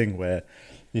thing where,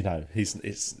 you know,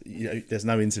 there's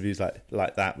no interviews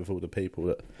like that with all the people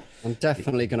that I'm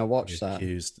definitely going to watch that.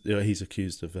 He's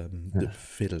accused of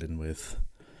fiddling with.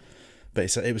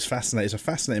 But it was fascinating. It's a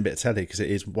fascinating bit of telly because it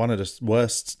is one of the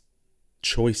worst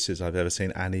choices I've ever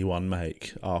seen anyone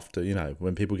make after, you know,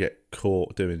 when people get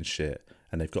caught doing shit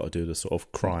and they've got to do the sort of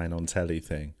crying on telly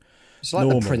thing. It's like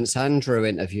the Prince Andrew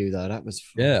interview, though. That was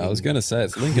I was going to say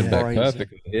it's linking back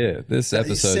perfectly. Yeah, this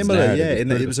episode similar. Yeah,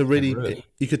 and it was a really.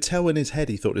 You could tell in his head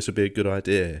he thought this would be a good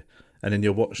idea, and then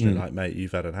you're watching it like, mate,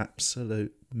 you've had an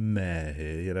absolute mare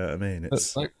here. You know what I mean?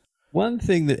 It's like one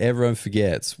thing that everyone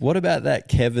forgets. What about that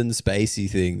Kevin Spacey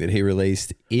thing that he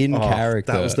released in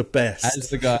character? That was the best. As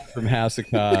the guy from House of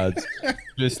Cards,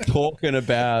 just talking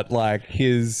about like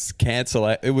his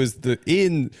It was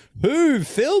who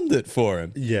filmed it for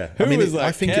him? Yeah,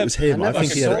 I think it was him. I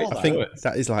think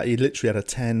that is like he literally had a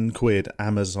 10 quid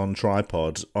Amazon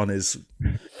tripod on his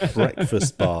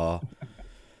breakfast bar.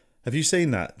 Have you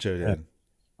seen that, Julian?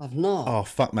 I've not. Oh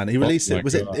fuck, man! He released it.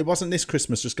 It wasn't this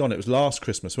Christmas just gone. It was last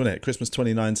Christmas, wasn't it? Christmas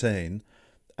 2019.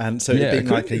 And so it'd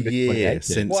been like a year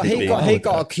since. Well, he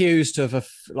got accused of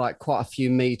quite a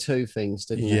few Me Too things,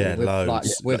 didn't he? Yeah,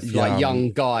 loads. With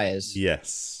young guys.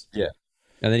 Yes. Yeah.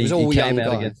 And then he came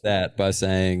out against that by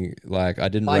saying, like, I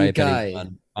didn't rape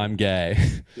anyone. I'm gay.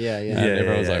 Yeah. And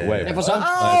everyone was like, wait. Everyone's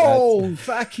like,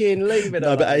 fucking leave it.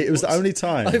 No, but it was the only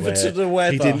time over to the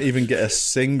weather. He didn't even get a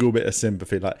single bit of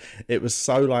sympathy. Like, it was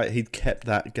so like he'd kept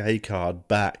that gay card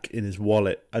back in his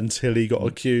wallet until he got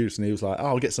accused, and he was like, "Oh,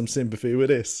 I'll get some sympathy with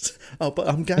this." Oh, but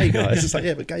I'm gay, guys. It's like,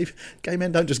 yeah, but gay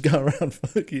men don't just go around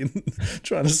fucking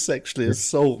trying to sexually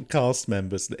assault cast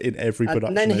members in every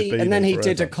production. And then he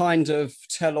did a kind of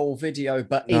tell-all video,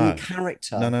 but in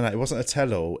character. No. It wasn't a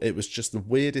tell-all. It was just the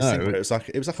weirdest thing. Where it was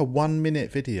like a 1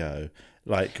 minute video,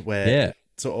 like where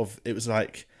sort of it was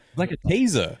like a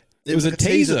teaser. It was a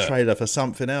teaser trailer for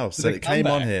something else, and it came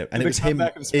on here, and it was him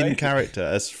in character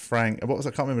as Frank. What was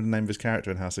I can't remember the name of his character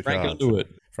in House of Cards.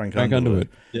 Frank Underwood.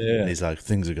 Yeah. And he's like,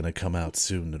 things are going to come out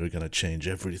soon that are going to change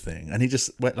everything, and he just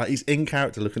went like he's in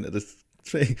character, looking at this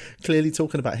thing, clearly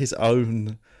talking about his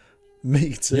own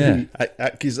Me Too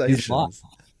accusations.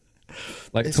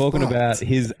 Like it's talking about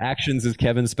his actions as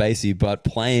Kevin Spacey, but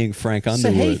playing Frank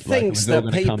Underwood. So he thinks that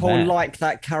people like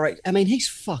that character. I mean, he's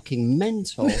fucking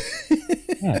mental. He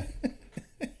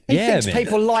thinks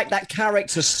people like that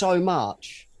character so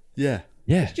much. Yeah.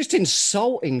 He's just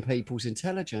insulting people's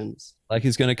intelligence. Like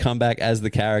he's going to come back as the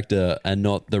character and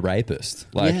not the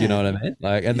rapist. Like, you know what I mean?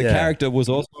 Like, and the character was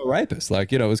also a rapist.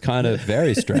 Like, you know, it was kind of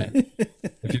very strange.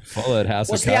 If you followed House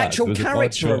of Cards. Was the actual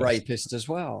character a rapist as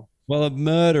well? Well, a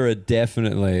murderer,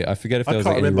 definitely. I forget if there was I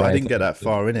can't remember. I didn't get that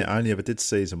far in it. I only ever did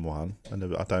season 1,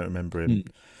 and I don't remember him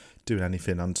doing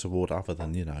anything untoward other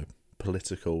than, you know,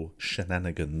 political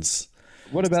shenanigans.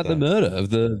 What about the murder of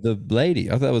the lady?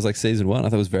 I thought it was like season 1. I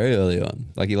thought it was very early on.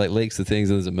 Like he like leaks the things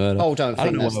and there's a murder. Oh, don't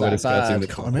think that's that bad. The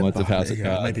points of House of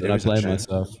Cards. Maybe I blame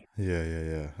myself.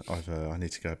 Yeah. I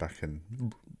need to go back and,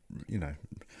 you know,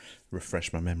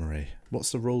 refresh my memory.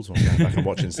 What's the rules on going back and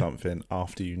watching something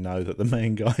after you know that the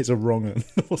main guys are wrong? And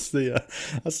I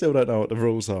still don't know what the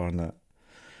rules are on that.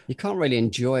 You can't really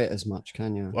enjoy it as much,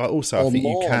 can you? Well, also, I think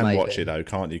you can watch it though,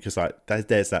 can't you? Because like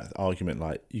there's that argument,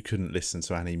 like you couldn't listen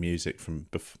to any music from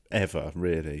ever,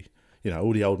 really. You know,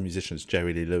 all the old musicians,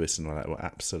 Jerry Lee Lewis and all that, were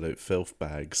absolute filth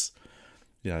bags.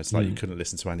 You know, it's like you couldn't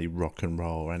listen to any rock and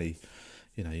roll or any,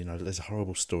 you know, there's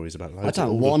horrible stories about loads. I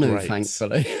don't want to,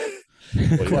 thankfully.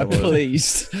 Quite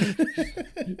pleased.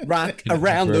 Rock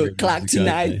around the clock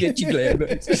tonight, get you glamour.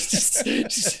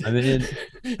 I mean,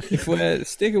 if we're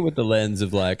sticking with the lens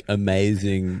of like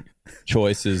amazing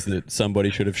choices that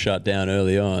somebody should have shut down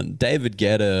early on, David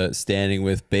Guetta standing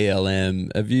with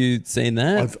BLM. Have you seen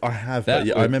that? I have. I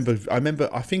remember.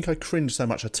 I think I cringed so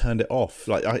much I turned it off.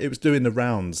 Like it was doing the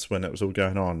rounds when it was all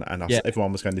going on, and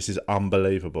everyone was going, "This is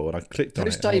unbelievable," and I clicked on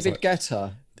it. Who's David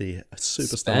Guetta? The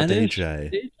superstar Spanish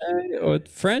DJ or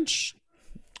French?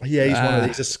 Yeah, he's one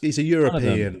of these. He's a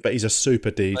European, but he's a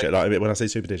super DJ. Like when I say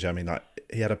super DJ, I mean like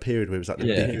he had a period where he was like the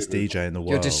biggest DJ in the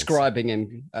world. You're describing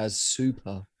him as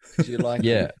super. You like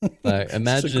like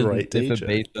imagine if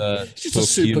Ibiza just a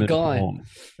super guy. Form.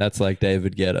 That's like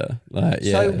David Guetta. Like,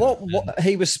 So what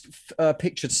he was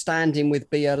pictured standing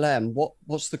with BLM.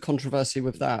 What's the controversy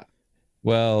with that?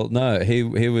 Well, no, he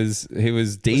was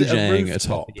DJing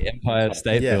atop the Empire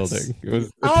State Building. It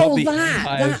was atop the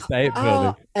Empire State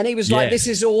Building, and he was like, "This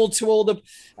is all to all the,"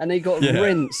 and he got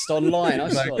rinsed online. I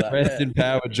saw that. Rest in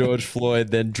power, George Floyd.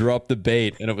 Then dropped the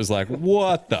beat, and it was like,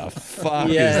 "What the fuck?"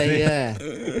 Yeah.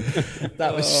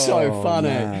 That was so funny.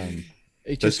 Man.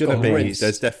 He just got rinsed.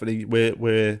 There's definitely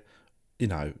we're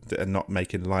not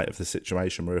making light of the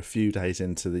situation. We're a few days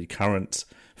into the current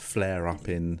flare up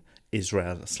in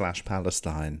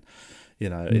Israel/Palestine,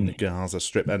 in the Gaza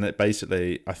Strip, and it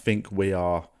basically, I think we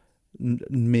are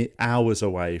hours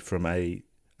away from a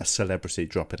celebrity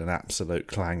dropping an absolute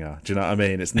clanger. Do you know what I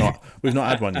mean? It's not. We've not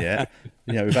had one yet.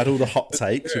 We've had all the hot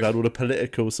takes. We've had all the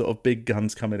political sort of big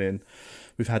guns coming in.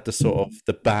 We've had the sort of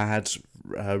the bad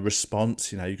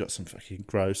response. You've got some fucking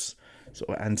gross sort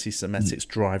of anti-Semitics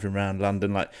driving around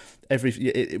London. Like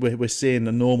we're seeing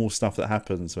the normal stuff that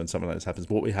happens when something like this happens.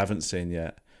 But what we haven't seen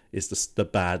yet is the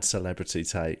bad celebrity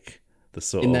take, the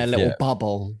sort in their little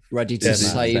bubble, ready to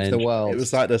save the world. It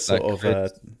was like the sort of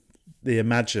the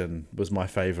Imagine was my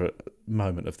favourite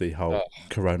moment of the whole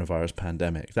coronavirus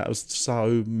pandemic. That was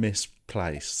so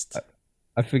misplaced.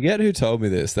 I forget who told me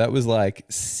this. That was like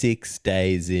 6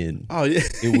 days in. Oh yeah,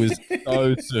 it was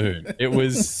so soon. It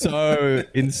was so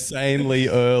insanely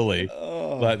early.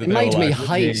 It made me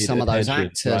hate some of those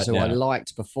actors who I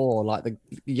liked before, like the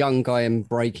young guy in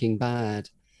Breaking Bad.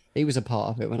 He was a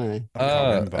part of it, wasn't he? I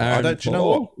can't remember. Do you know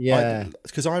what? Yeah.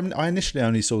 Because I initially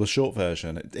only saw the short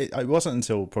version. It wasn't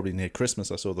until probably near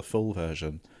Christmas I saw the full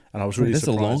version. And I was really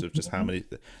surprised of just how many.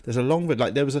 There's a long,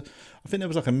 like I think there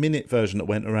was like a minute version that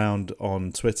went around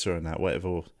on Twitter and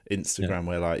whatever, Instagram,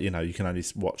 where you can only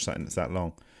watch something that's that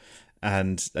long.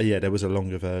 And there was a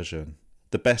longer version.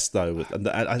 The best though, and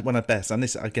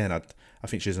this again, I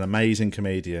think she's an amazing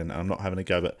comedian. I'm not having a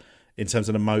go, but in terms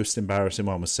of the most embarrassing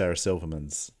one was Sarah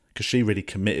Silverman's. Because she really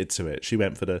committed to it. She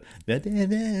went for the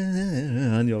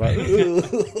and you're like,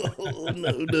 oh,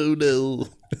 no.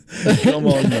 Come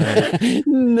on, man.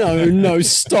 No,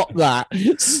 stop that.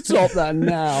 Stop that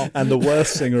now. And the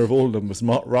worst singer of all of them was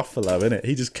Mark Ruffalo, innit?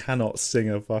 He just cannot sing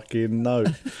a fucking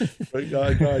note. But guy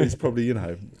is probably,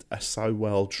 so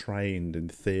well trained in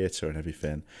theatre and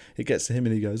everything. It gets to him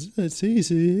and he goes, it's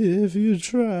easy if you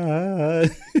try.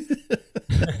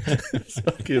 It's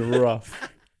fucking rough.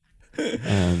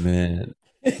 Oh man,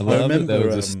 I remember there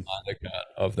was a Snyder cut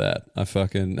of that. I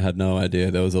fucking had no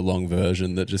idea there was a long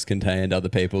version that just contained other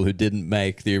people who didn't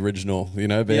make the original. They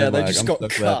just got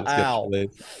cut out.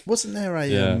 Wasn't there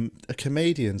a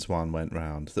comedians one went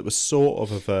round that was sort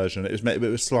of a version? It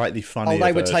was slightly funny. Oh,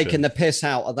 they were taking the piss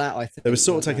out of that. I think they were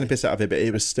sort of taking the piss out of it, but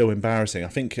it was still embarrassing.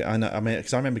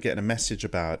 Because I remember getting a message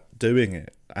about doing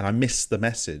it. And I missed the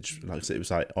message. Like it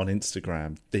was like on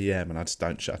Instagram DM, and I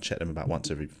check them about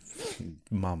once every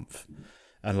month,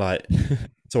 and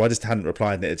so I just hadn't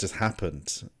replied, and it just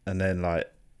happened. And then I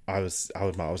was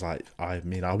like, I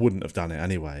wouldn't have done it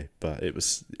anyway, but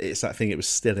it's that thing. It was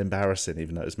still embarrassing,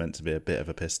 even though it was meant to be a bit of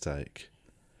a piss take.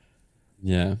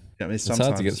 Yeah, it's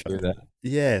hard to get through that.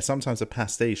 Yeah, sometimes a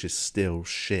pastiche is still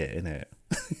shit, isn't it?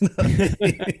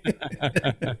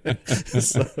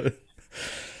 So.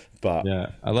 But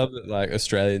yeah, I love that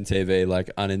Australian TV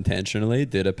unintentionally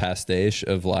did a pastiche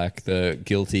of the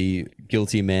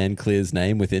guilty man clears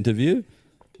name with interview.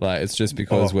 It's just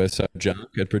because we're so junk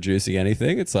at producing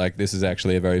anything. It's this is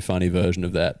actually a very funny version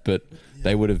of that, but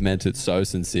they would have meant it so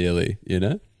sincerely,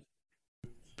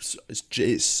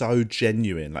 It's so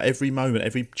genuine. Every moment,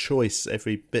 every choice,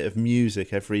 every bit of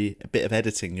music, every bit of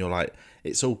editing, you're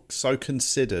it's all so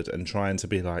considered and trying to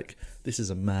be this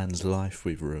is a man's life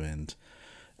we've ruined.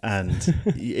 And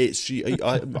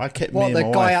I kept me and my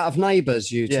the guy out of Neighbours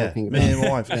talking about? Me and my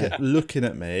wife kept looking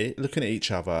at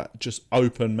each other, just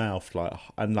open mouthed,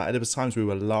 and there was times we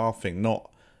were laughing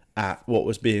not at what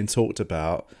was being talked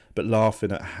about, but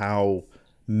laughing at how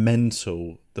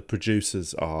mental the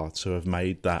producers are to have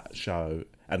made that show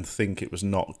and think it was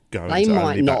not going to. They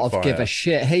might not have given a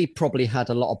shit. He probably had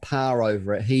a lot of power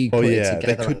over it. He put it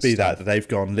together. There could be that they've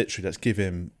gone literally. Let's give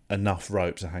him enough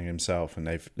rope to hang himself, and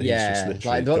he's just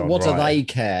literally what do they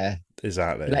care?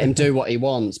 Exactly. Let him do what he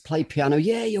wants. Play piano.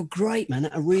 Yeah, you're great, man.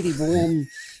 That'll really warm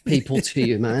people to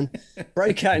you, man.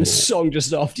 Break out in song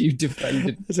just after you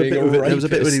defended. There was a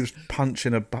bit when he was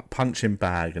punching a punching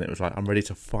bag, and it was I'm ready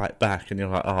to fight back, and you're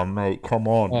like, oh mate, come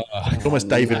on. It's almost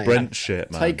David Brent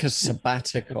shit, man. Take a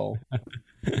sabbatical.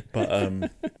 But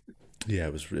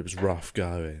it was rough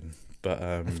going. But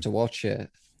I have to watch it.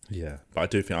 Yeah,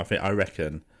 but I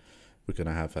reckon we're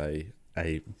gonna have a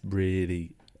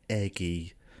really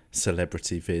eggy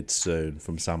celebrity vid soon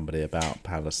from somebody about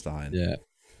Palestine. Yeah,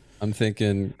 I'm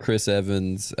thinking Chris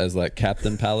Evans as like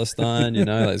Captain Palestine, you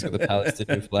know, like he's got the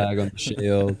Palestinian flag on the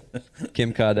shield.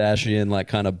 Kim Kardashian, like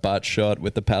kind of butt shot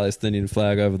with the Palestinian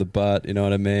flag over the butt, you know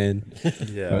what I mean?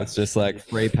 Yeah. Or it's just like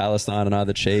Free Palestine on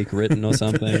either cheek written or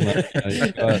something. Like, you know,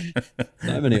 you've got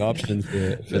so many options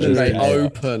here. For just Very chaos.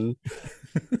 open.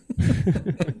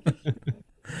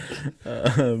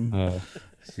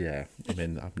 Yeah, I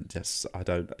mean, I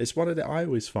don't. It's one of the I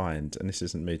always find, and this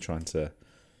isn't me trying to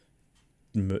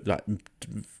like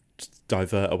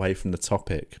divert away from the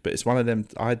topic, but it's one of them.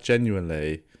 I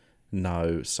genuinely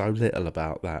know so little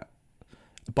about that,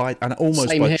 and almost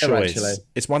Same by here, choice. actually.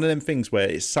 It's one of them things where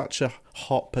it's such a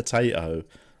hot potato.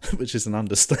 Which is an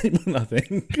understatement, I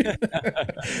think.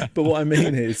 But what I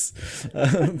mean is,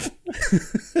 on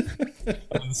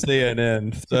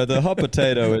CNN. So the hot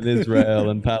potato in Israel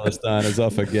and Palestine is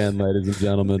off again, ladies and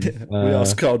gentlemen. we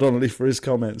asked Carl Donnelly for his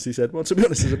comments. He said, "Well, to be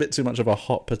honest, it's a bit too much of a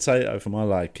hot potato for my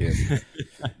liking."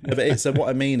 But what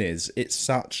I mean is, it's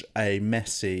such a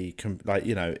messy, like,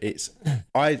 you know, it's.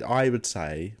 I would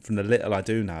say, from the little I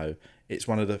do know, it's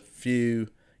one of the few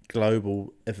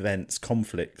global events,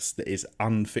 conflicts that is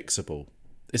unfixable.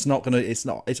 It's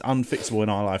unfixable in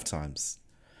our lifetimes.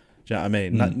 Do you know what I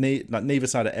mean? Like neither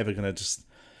side are ever going to just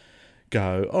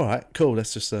go, all right, cool,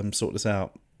 let's just sort this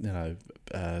out, you know,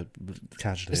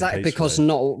 casually. Is that because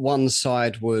not one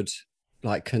side would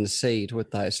like concede, would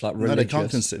they? It's like religious. No, they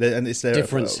can't concede, and it's their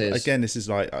differences. Again, this is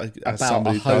like about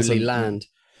a holy land.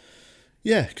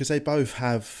 Yeah, because they both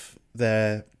have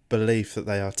their belief that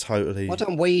they are totally. Why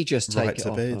don't we just take right it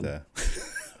to off be them? there?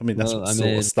 I mean, that's what sort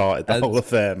of started the whole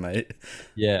affair, mate.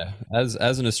 Yeah, as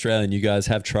an Australian, you guys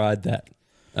have tried that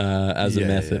as a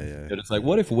method. Yeah. But it's like,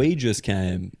 what if we just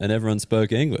came and everyone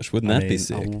spoke English? Wouldn't that be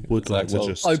sick? I would like to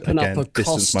just open again, up a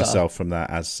distance Costa. myself from that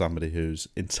as somebody whose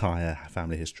entire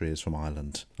family history is from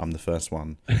Ireland. I'm the first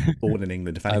one born in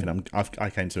England. If anything, I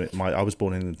came to it. I was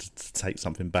born in England to take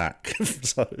something back.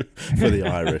 So for the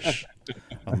Irish,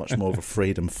 I'm much more of a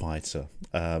freedom fighter.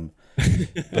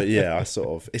 But yeah,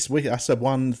 it's weird.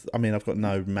 I mean, I've got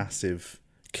no massive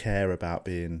care about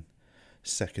being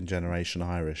second generation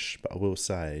Irish, but I will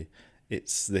say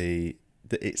it's the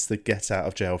get out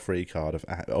of jail free card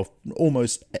of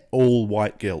almost all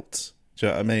white guilt. Do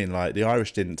you know what I mean? Like, the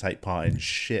Irish didn't take part in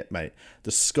shit, mate.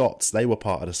 The Scots, they were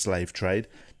part of the slave trade.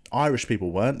 Irish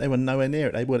people weren't. They were nowhere near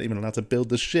it. They weren't even allowed to build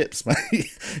the ships, mate.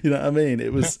 You know what I mean?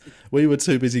 It was we were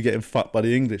too busy getting fucked by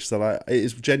the English. So like, it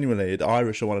is genuinely, the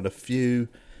Irish are one of the few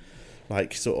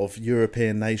like sort of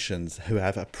European nations who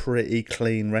have a pretty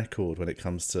clean record when it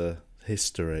comes to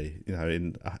history, you know,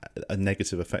 in a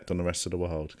negative effect on the rest of the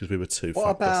world, because we were too.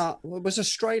 What about was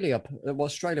Australia? Well,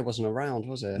 Australia wasn't around,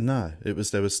 was it? No, it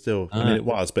was. There was still. I mean, it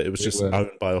was, but it was just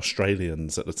owned by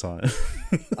Australians at the time.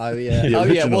 Oh yeah,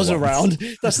 it was around.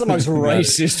 That's the most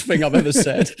racist thing I've ever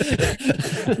said.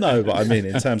 No, but I mean,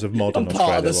 in terms of modern I'm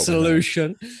Australia, part of the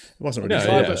solution. It wasn't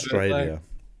really Australia.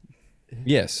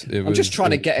 Yes, I'm just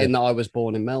trying to get in that I was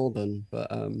born in Melbourne, but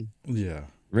yeah.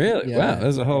 Really? Yeah. Wow,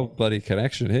 there's a whole bloody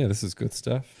connection here. This is good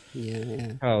stuff.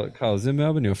 yeah. Carl's in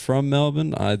Melbourne. You're from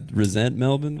Melbourne. I resent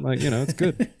Melbourne. Like, you know, it's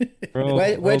good.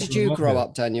 Where did you grow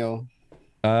up, Daniel?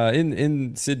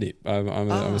 In Sydney. I'm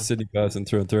a Sydney person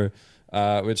through and through.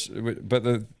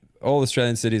 But all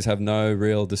Australian cities have no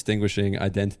real distinguishing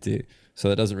identity, so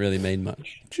that doesn't really mean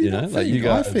much. Do you know, like you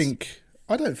guys.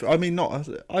 I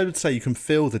would say you can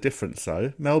feel the difference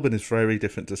though. Melbourne is very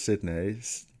different to Sydney.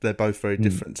 They're both very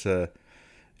different to,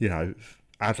 you know,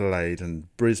 Adelaide and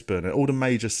Brisbane and all the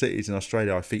major cities in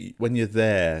Australia. I think when you're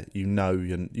there, you know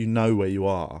where you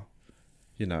are.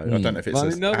 You know, I don't know if it's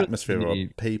an atmosphere or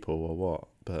people or what,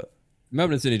 but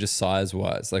Melbourne and Sydney, just size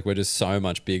wise, like we're just so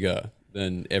much bigger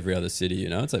than every other city. You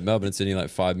know, it's like Melbourne and Sydney, like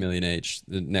 5 million each.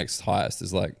 The next highest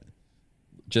is like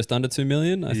just under 2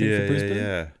 million, I think, for Brisbane.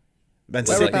 Yeah. Man,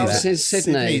 Whereabouts in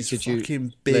Sydney? Sydney's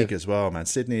fucking big as well, man.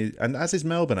 Sydney, and as is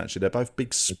Melbourne, actually. They're both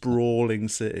big, sprawling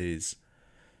cities.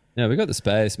 Yeah, we got the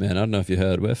space, man. I don't know if you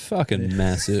heard. We're fucking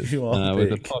massive. You are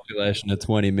with a big. population of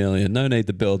 20 million. No need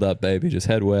to build up, baby. Just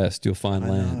head west. You'll find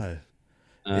land.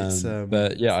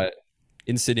 But yeah,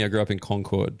 in Sydney, I grew up in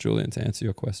Concord, Julian, to answer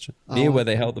your question. Near where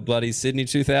they held the bloody Sydney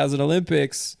 2000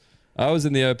 Olympics. I was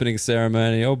in the opening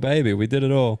ceremony. Oh, baby, we did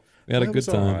it all. We had a good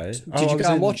time. Right. Did you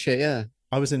go and watch it? Yeah.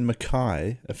 I was in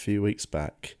Mackay a few weeks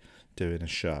back doing a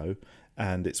show,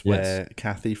 and it's where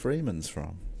Kathy Freeman's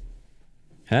from.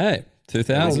 Hey,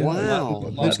 2000. Oh, wow.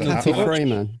 Who's Like Kathy that.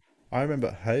 Freeman? I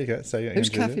remember. Hey, say it Who's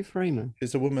again, Kathy Freeman?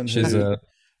 She's a woman She's who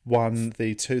won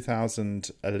the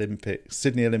 2000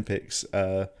 Sydney Olympics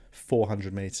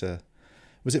 400 meter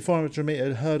Was it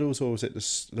 400-meter hurdles or was it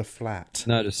the flat?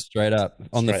 No, just straight up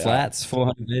on the Straight flats,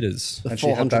 400 meters. The And she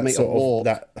had 400 that meter sort walk. of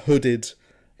that hooded,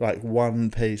 like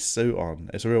one-piece suit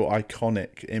on. It's a real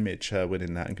iconic image, her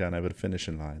winning that and going over the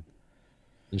finishing line.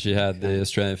 And she had the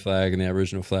Australian flag and the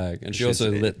Aboriginal flag, and she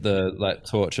also lit the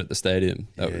torch at the stadium.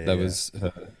 That was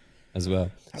her as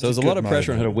well. So there's a lot of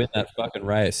pressure on her to win that fucking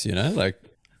race. You know, like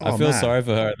I feel sorry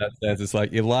for her in that sense. It's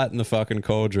like you light in the fucking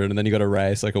cauldron, and then you got to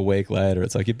race like a week later.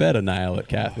 It's like you better nail it,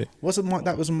 Kathy.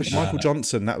 That was Michael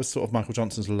Johnson? That was sort of Michael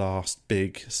Johnson's last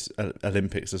big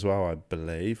Olympics as well, I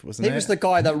believe, wasn't it? He was the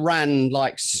guy that ran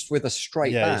like with a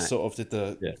straight back. Yeah, he sort of did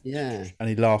the and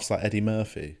he laughs like Eddie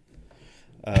Murphy.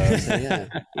 Yeah.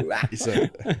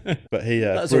 But he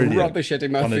That's a rubbish Eddie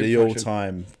Murphy one of the impression.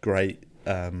 all-time great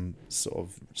sort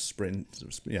of sprint,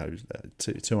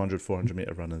 200, 400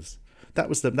 meter runners. That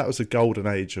was the golden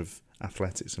age of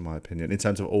athletics, in my opinion, in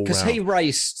terms of all. Because he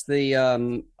raced the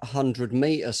 100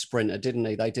 meter sprinter, didn't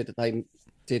he? They did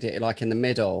it like in the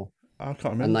middle. I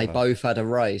can't remember. And they both had a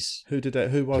race. Who did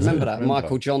it? Who was remember that?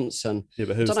 Michael Johnson. Yeah,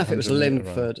 but I don't know if it was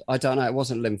Linford. I don't know. It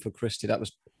wasn't Linford Christie. That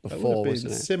was before,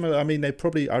 wasn't it? Similar. I mean,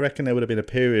 I reckon there would have been a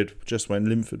period just when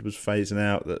Linford was phasing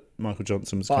out that Michael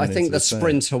Johnson was. But I think the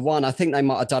sprinter won. I think they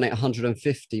might have done it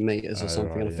 150 meters or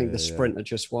something. Right, and I think the sprinter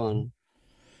just won.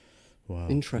 Wow.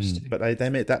 Interesting. But they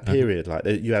made that period like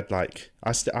you had like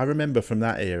I remember from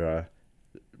that era.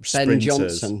 Ben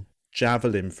Johnson.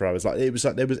 Javelin throwers, it was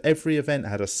like there was every event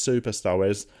had a superstar,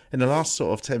 whereas in the last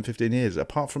sort of 10-15 years,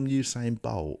 apart from Usain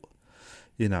Bolt,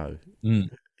 does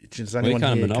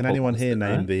can anyone here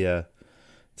name the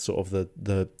sort of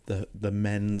the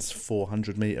men's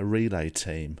 400 meter relay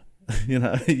team?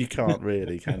 You can't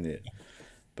really, can you?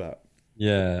 But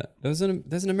yeah, there's an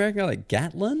American guy like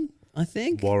Gatlin, I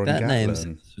think. Warren that Gatlin.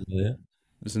 name's familiar.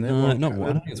 Isn't it? No, not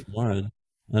Warren. I think it's Warren.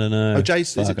 I don't know. Oh,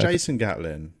 Jason, is it Jason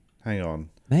Gatlin? Hang on.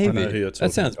 Maybe. I know who you're talking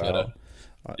that sounds about. better.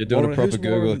 You're doing a proper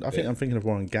Google. I think I'm thinking of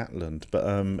Warren Gatland, but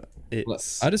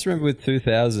it's. I just remember with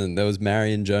 2000 there was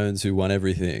Marion Jones who won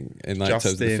everything in like terms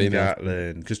of the Justin female.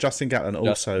 Gatlin, because Justin Gatlin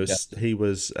also he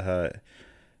was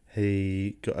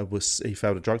he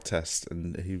failed a drug test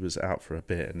and he was out for a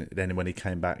bit, and then when he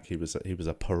came back he was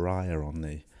a pariah on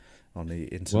the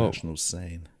international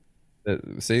scene.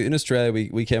 See, in Australia,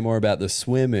 we care more about the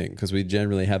swimming because we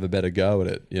generally have a better go at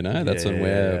it. That's when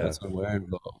we're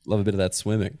involved. Love a bit of that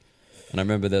swimming. And I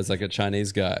remember there's like a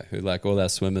Chinese guy who like all our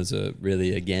swimmers are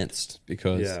really against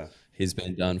because he's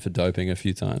been done for doping a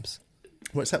few times.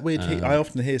 What's that weird? I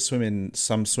often hear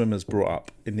some swimmers brought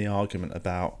up in the argument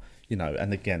about,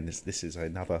 and again, this is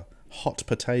another hot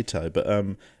potato, but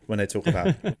when they talk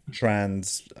about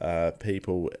trans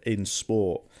people in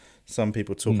sport, some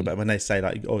people talk about when they say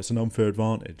like, oh, it's an unfair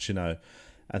advantage, and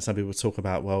some people talk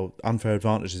about, well, unfair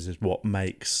advantages is what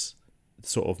makes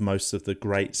sort of most of the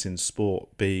greats in sport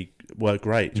were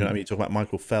great. Do you know what I mean? You talk about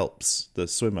Michael Phelps, the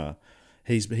swimmer.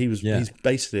 He's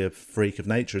basically a freak of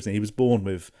nature, isn't he? He was born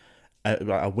with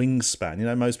a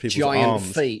wingspan. Most people's giant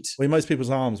arms, feet. Well, most people's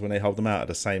arms, when they hold them out, are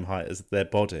the same height as their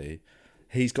body.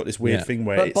 He's got this weird thing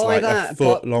where it's like a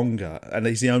foot longer, and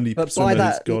he's the only swimmer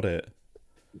who's got it.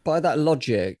 By that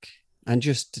logic, and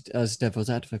just as devil's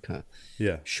advocate,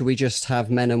 should we just have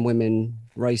men and women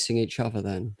racing each other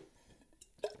then?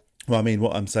 Well, I mean,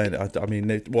 what I'm saying, I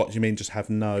mean, what do you mean? Just have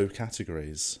no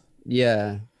categories?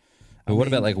 Yeah. But what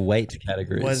about like weight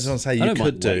categories? Well, I was going to say you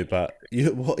could do, but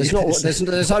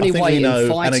there's only weight in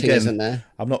fighting, again, isn't there?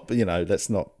 I'm not, let's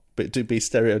not. But to be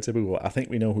stereotypical, I think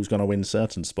we know who's going to win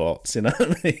certain spots. You know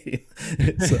what I mean?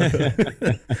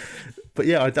 But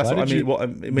yeah, that's what I mean. What I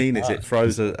mean is, it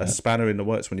throws a spanner in the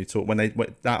works when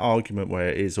that argument where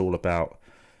it is all about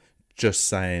just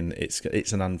saying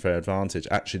it's an unfair advantage.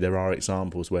 Actually, there are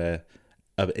examples where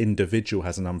an individual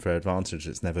has an unfair advantage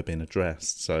that's never been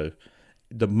addressed. So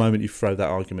the moment you throw that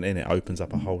argument in, it opens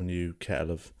up a whole new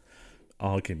kettle of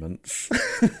arguments.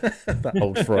 That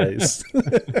old phrase.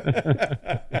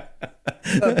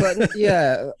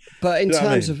 but in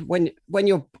terms of when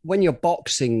you're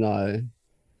boxing though,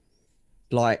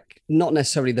 like not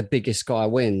necessarily the biggest guy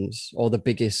wins or the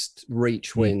biggest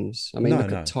reach wins. I mean, look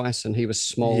at Tyson; he was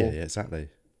small. Yeah, exactly.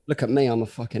 Look at me; I'm a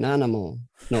fucking animal.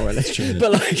 Not really, so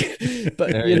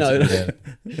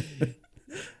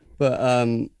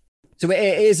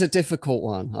it is a difficult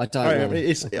one. I don't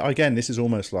know. Again, this is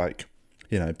almost like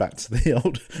back to the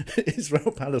old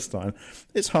Israel-Palestine.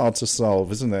 It's hard to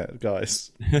solve, isn't it,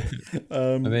 guys?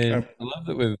 I love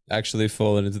that we've actually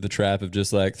fallen into the trap of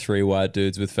just like three white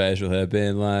dudes with facial hair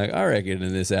being like, I reckon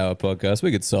in this hour podcast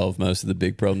we could solve most of the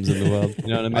big problems in the world. You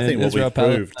know what I mean? I think what we've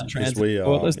proved is we are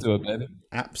let's do it, baby.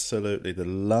 Absolutely the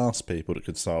last people that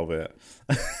could solve it.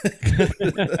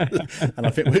 And I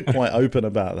think we're quite open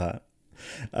about that.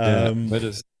 We're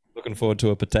just looking forward to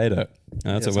a potato.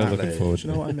 That's what we're looking forward to. Do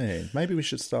you know what I mean? Maybe we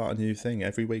should start a new thing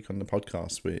every week on the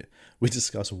podcast. We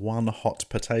discuss one hot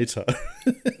potato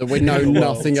that we know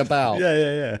nothing about.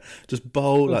 Yeah. Just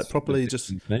bowl, like properly,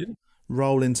 just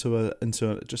roll into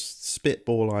a just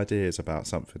spitball ideas about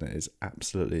something that is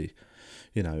absolutely,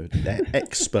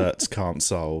 experts can't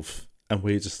solve. And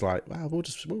we just like, wow, we'll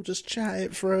just chat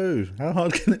it through. How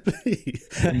hard can it be?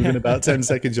 And within about 10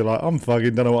 seconds, you're like, I'm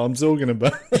fucking don't know what I'm talking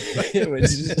about.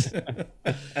 That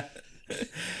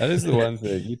is the one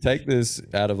thing. You take this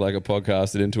out of like a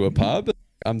podcast and into a pub.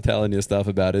 I'm telling you stuff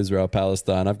about Israel,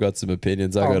 Palestine. I've got some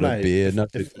opinions. I got a beer.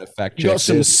 Not to fact check. You got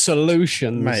some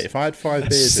solutions, mate. If I had 5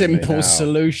 beers, simple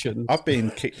solutions. I've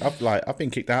been kicked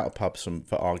out of pubs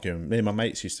for arguing. Me and my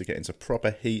mates used to get into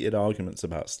proper heated arguments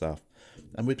about stuff.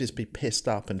 And we'd just be pissed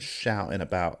up and shouting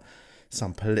about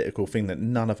some political thing that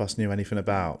none of us knew anything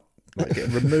about. Like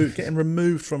getting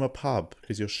removed from a pub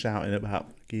because you're shouting about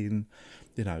fucking,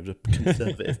 the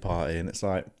Conservative Party. And it's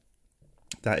like,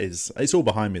 it's all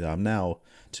behind me though. I'm now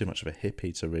too much of a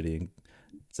hippie to really,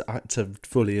 to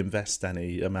fully invest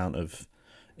any amount of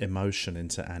emotion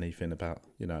into anything about,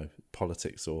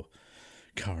 politics or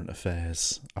current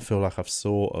affairs. I feel like I've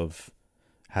sort of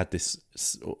had this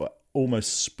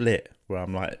almost split where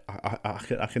I'm like,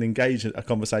 I can engage in a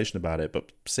conversation about it,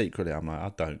 but secretly I'm like,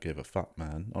 I don't give a fuck,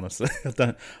 man. Honestly,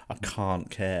 I can't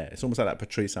care. It's almost like that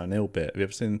Patrice O'Neill bit. Have you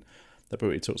ever seen that bit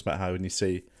where he talks about how when you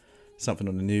see something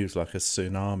on the news like a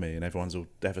tsunami and everyone's all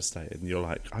devastated and you're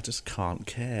like, I just can't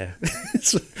care.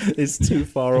 it's too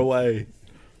far away.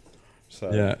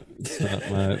 So yeah,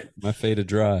 my feet are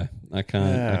dry. I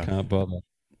can't bother.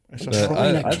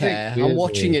 Trying to care. I'm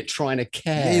watching it trying to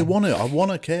care. Yeah, I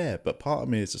want to care, but part of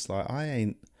me is just like, I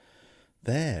ain't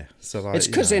there. So like, it's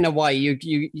because in a way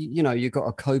you've got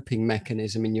a coping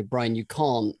mechanism in your brain. You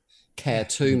can't care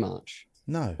too much.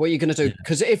 No. What are you going to do?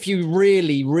 Because if you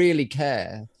really, really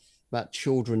care about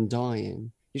children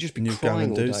dying, you'd just be crying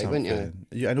all day, wouldn't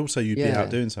you? And also you'd be out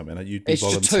doing something. You'd be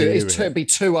volunteering. It'd be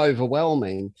too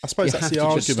overwhelming. I suppose that's the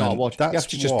argument. You have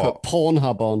to just put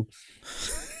Pornhub on.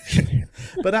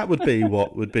 But that would be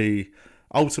what would be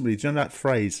ultimately, do you know that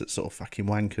phrase that sort of fucking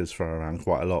wankers throw around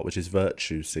quite a lot, which is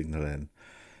virtue signalling?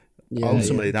 Yeah,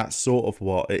 ultimately, that's sort of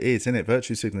what it is, isn't it?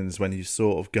 Virtue signalling is when you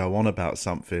sort of go on about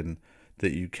something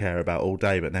that you care about all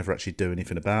day, but never actually do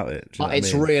anything about it. Do you know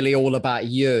it's really all about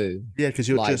you. Yeah, because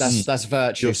you're like, that's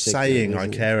virtue. You're saying I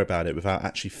care about it without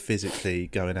actually physically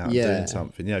going out and doing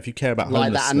something. Yeah, if you care about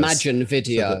homelessness, like that Imagine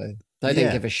video. They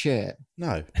didn't give a shit.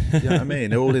 No. You know what I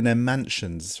mean? They're all in their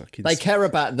mansions. They care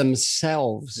about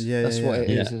themselves. Yeah, that's what it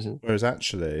is, isn't it? Whereas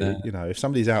actually, if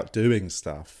somebody's out doing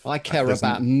stuff... I care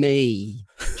about me.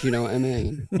 Do you know what I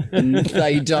mean? And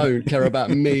they don't care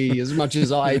about me as much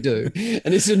as I do.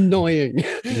 And it's annoying.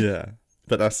 Yeah.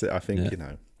 But that's it. I think,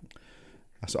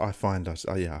 I find,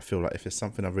 I feel like if it's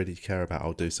something I really care about,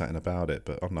 I'll do something about it.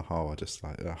 But on the whole, I just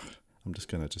like, I'm just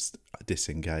going to just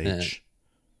disengage.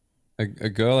 A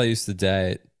girl I used to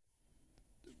date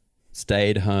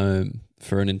stayed home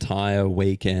for an entire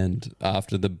weekend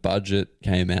after the budget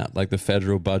came out, like the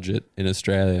federal budget in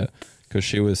Australia, because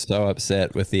she was so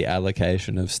upset with the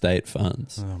allocation of state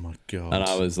funds. Oh my God. And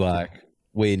I was like,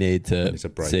 we need to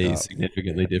see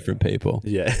significantly different people.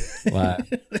 Yeah. Like,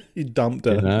 you dumped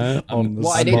her on the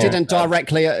Why,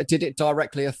 did it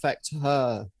directly affect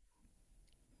her?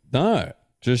 No.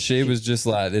 She was just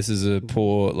like, this is a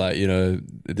poor,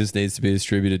 this needs to be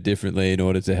distributed differently in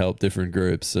order to help different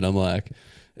groups. And I'm like,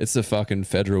 it's a fucking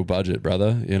federal budget,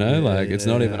 brother. It's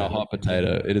not even a hot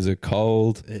potato. It is a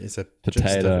cold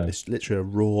potato. It's literally a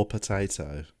raw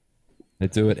potato. They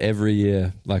do it every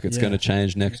year. Like it's going to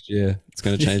change next year. It's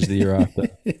going to change the year after.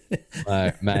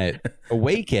 Like, mate,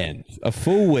 a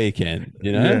full weekend,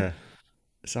 Yeah.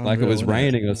 Like it was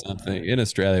raining or something. In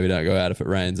Australia, we don't go out if it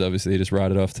rains. Obviously, you just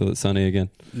ride it off till it's sunny again.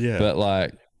 Yeah. But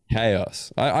like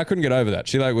chaos. I couldn't get over that.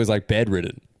 She was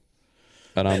bedridden.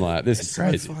 And I'm like, this is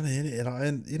crazy. So funny, isn't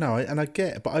it? And I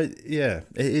get it, but it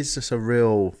is just a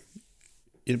real...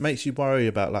 It makes you worry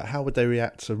about how would they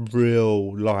react to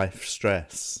real life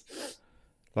stress?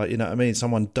 Like, you know what I mean?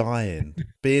 Someone dying.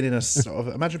 Being in a sort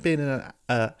of... Imagine being in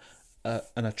an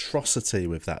atrocity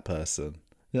with that person.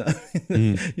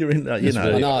 You're in, you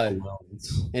know. I know.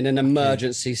 In an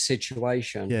emergency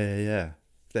situation. Yeah.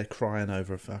 They're crying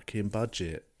over a fucking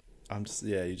budget.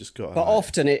 You just got. But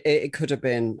often it could have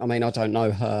been. I mean, I don't know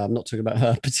her. I'm not talking about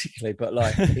her particularly, but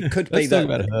like it could be that.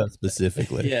 About her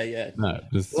specifically. Yeah. No,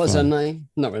 what's her name?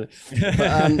 Not really.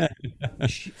 But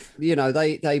you know,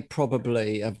 they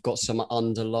probably have got some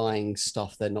underlying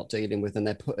stuff they're not dealing with, and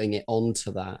they're putting it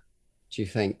onto that. Do you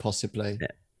think possibly? Yeah.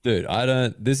 Dude, I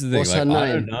don't. This is the thing. Like,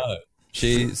 I don't know.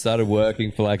 She started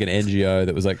working for like an NGO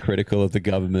that was like critical of the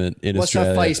government in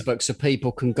Australia. What's her Facebook so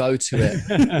people can go to it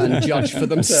and judge for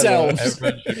themselves?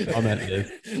 Everyone should comment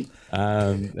this.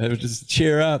 It would just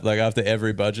cheer up. Like after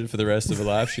every budget for the rest of her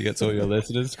life, she gets all your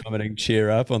listeners commenting "cheer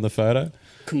up" on the photo.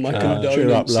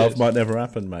 Cheer up, love. Might never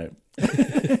happen, mate.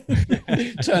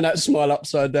 Turn that smile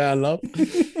upside down, love.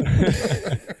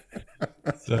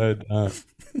 So dumb.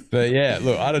 But yeah,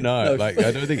 look, I don't know. Like,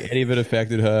 I don't think any of it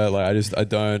affected her. Like, this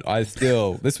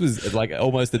was like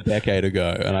almost a decade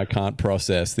ago, and I can't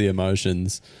process the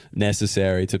emotions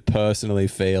necessary to personally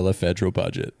feel a federal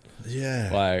budget. Yeah.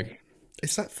 Like,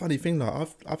 it's that funny thing. Like,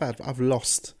 I've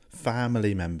lost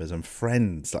family members and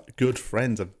friends, like good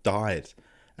friends have died.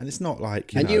 And it's not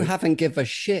like, you haven't given a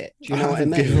shit. Do you know what I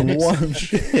mean? Given one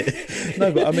shit.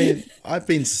 No, but I mean, I've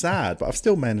been sad, but I've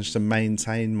still managed to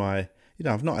maintain my,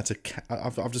 I've not had to,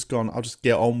 I've just gone, I'll just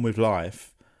get on with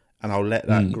life and I'll let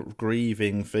that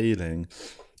grieving feeling.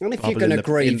 And if you're going to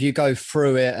grieve, you go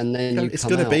through it and then it's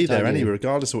going to be there anyway,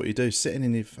 regardless of what you do. Sitting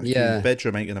in your fucking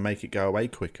bedroom ain't going to make it go away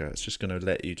quicker. It's just going to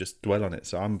let you just dwell on it.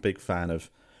 So I'm a big fan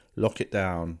of lock it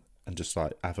down and just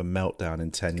like have a meltdown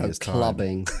in 10 years time.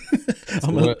 Clubbing.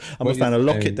 I'm a fan of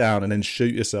lock it down and then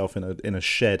shoot yourself in a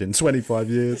shed in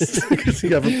 25 years because you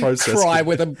haven't processed. Cry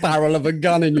with a barrel of a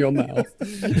gun in your mouth.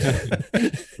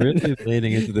 Really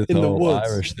leaning into this whole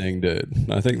Irish thing, dude.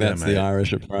 I think that's the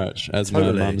Irish approach, as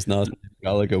my mum's Nathan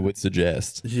Gallagher would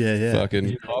suggest. Yeah.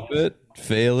 Fucking cop it,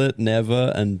 feel it,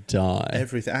 never, and die.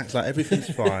 Everything acts like everything's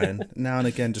fine. Now and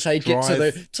again, just take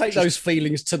those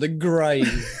feelings to the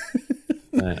grave.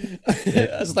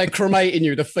 As they're cremating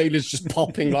you, the feeling's just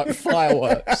popping like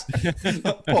fireworks,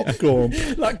 like popcorn,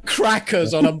 like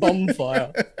crackers on a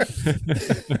bonfire.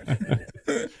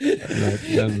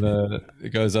 And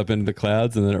it goes up into the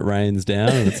clouds, and then it rains down,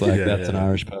 and it's like that's an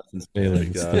Irish person's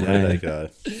feelings. There you go.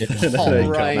 Hot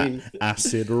rain,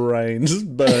 acid rain,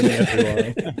 just burning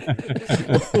everyone.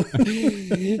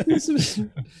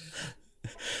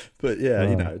 But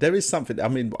yeah, there is something. I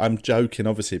mean, I'm joking,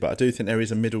 obviously, but I do think there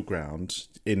is a middle ground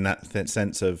in that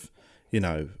sense of,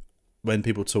 when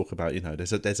people talk about, there's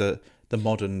the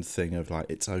modern thing of like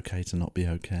it's okay to not be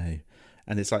okay,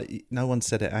 and it's like no one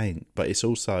said it ain't, but it's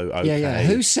also okay. Yeah.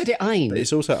 Who said it ain't? But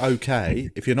it's also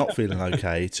okay if you're not feeling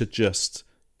okay to just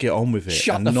get on with it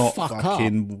and not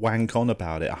fucking wank on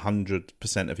about it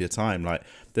 100% of your time. Like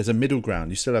there's a middle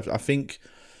ground. You still have. I think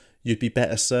you'd be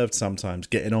better served sometimes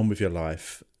getting on with your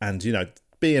life and,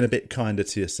 being a bit kinder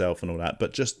to yourself and all that.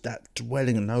 But just that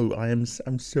dwelling, I'm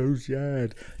so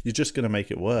sad. You're just going to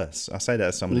make it worse. I say that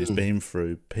as somebody who's been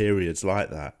through periods like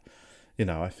that.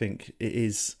 I think it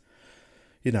is,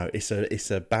 it's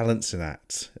a balancing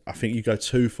act. I think you go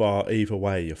too far either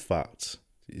way, you're fucked.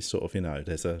 You sort of,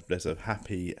 there's a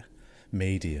happy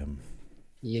medium.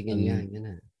 Yin and yang, isn't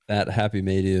it? That happy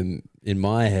medium in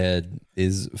my head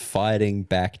is fighting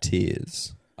back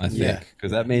tears, I think,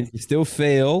 because that means you still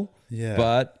feel,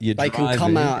 but they can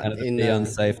come out and it'd be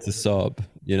unsafe to sob.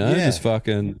 Just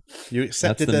fucking. You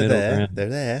accepted they're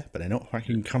there, but they're not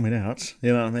fucking coming out.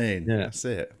 You know what I mean? Yeah, that's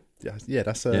it. Yeah,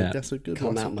 that's a good come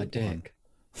one. Come out my dick.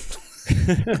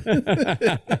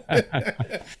 The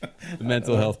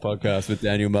Mental Health Podcast with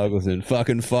Daniel Muggleton.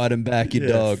 Fucking fight him back, you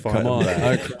dog. Come on,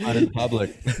 don't cry in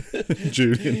public.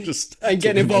 Julian just ain't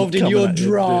getting involved in your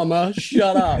drama.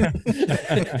 Shut up.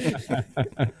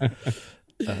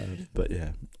 But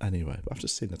yeah, anyway, I've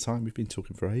just seen the time. We've been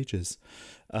talking for ages.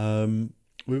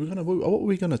 What were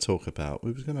we gonna talk about?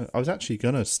 I was actually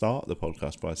gonna start the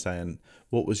podcast by saying,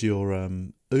 what was your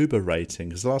Uber rating?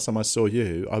 Because the last time I saw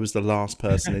you, I was the last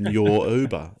person in your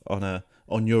Uber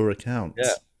on your account.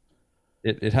 Yeah,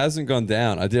 it hasn't gone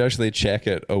down. I did actually check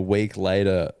it a week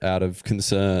later out of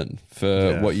concern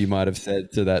for what you might have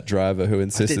said to that driver who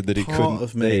insisted that he couldn't. Part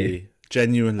of me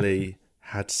genuinely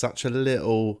had such a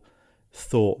little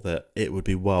thought that it would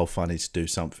be well funny to do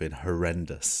something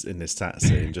horrendous in this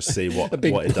taxi and just see what a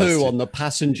big what it poo does on the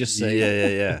passenger seat.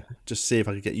 Yeah. Just see if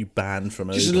I could get you banned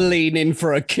from just Uber. lean in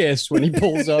for a kiss when he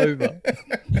pulls over.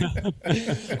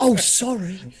 Oh,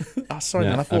 sorry. Oh, sorry,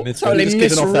 man. I thought totally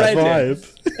giving off that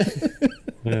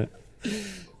misread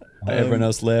vibe. Everyone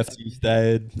else left. You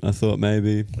stayed. I thought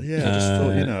maybe. Yeah, I just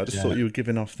thought, I just thought you were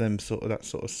giving off them that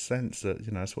sort of sense that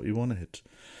that's what you wanted.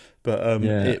 But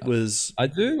it was. I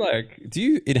do like. Do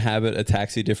you inhabit a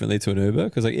taxi differently to an Uber?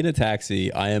 Because like in a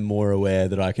taxi, I am more aware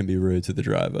that I can be rude to the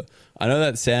driver. I know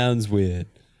that sounds weird,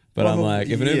 but I'm like,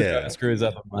 if an Uber driver screws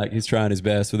up, I'm like, he's trying his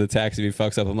best. With a taxi, if he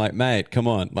fucks up, I'm like, mate, come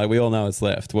on. Like we all know it's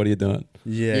left. What are you doing?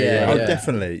 Yeah.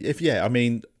 Definitely. I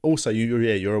mean, also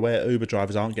you're aware Uber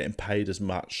drivers aren't getting paid as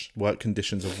much. Work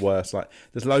conditions are worse. Like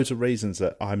there's loads of reasons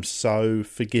that I'm so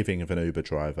forgiving of an Uber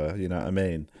driver. You know what I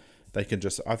mean? They can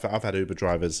just. I've had Uber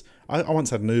drivers. I once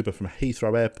had an Uber from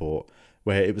Heathrow Airport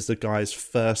where it was the guy's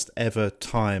first ever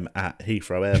time at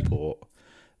Heathrow Airport.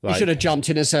 Like, you should have jumped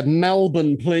in and said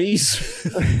Melbourne, please.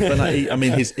 But like,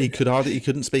 he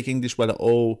couldn't speak English well at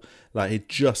all. Like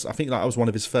I think like I was one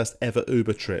of his first ever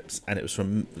Uber trips, and it was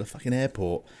from the fucking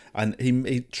airport. And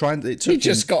he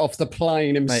just got off the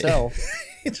plane himself. Mate,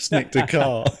 he just nicked a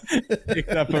car,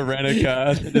 picked up a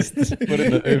rent-a-car, just put it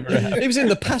in the Uber app. He was in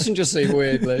the passenger seat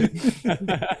weirdly.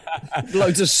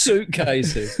 Loads of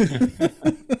suitcases. We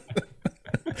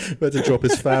had to drop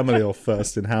his family off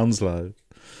first in Hounslow.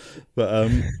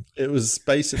 But it was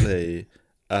basically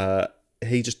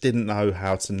he just didn't know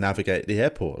how to navigate the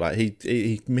airport. Like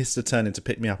he missed a turning to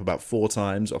pick me up about 4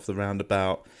 times off the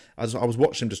roundabout. I was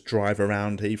watching him just drive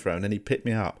around Heathrow, and then he picked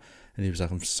me up, and he was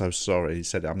like, "I'm so sorry." He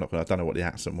said, I don't know what the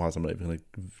accent was. I'm not even going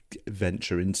to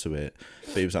venture into it.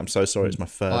 But he was like, "I'm so sorry. It's my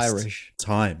first Irish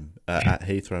time at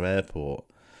Heathrow Airport."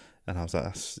 And I was like,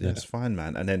 that's fine,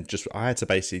 man. And then I had to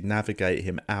basically navigate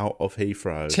him out of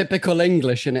Heathrow. Typical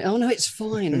English, innit? Oh, no, it's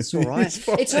fine. It's all right.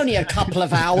 It's only a couple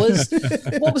of hours.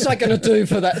 What was I going to do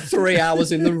for that 3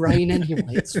 hours in the rain anyway?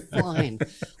 It's fine.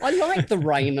 I like the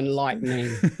rain and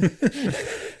lightning.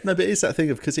 No, but it's that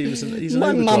thing of, because he's an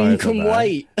my Uber mum driver, can man.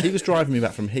 wait. He was driving me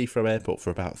back from Heathrow Airport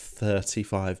for about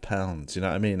 £35. You know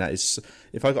what I mean? That is,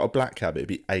 if I got a black cab, it'd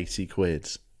be 80 quid.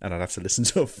 And I'd have to listen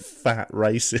to a fat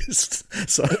racist.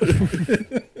 So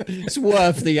it's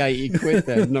worth the 80 quid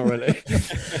then, not really.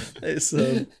 It's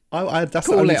that's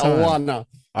call it time. A one.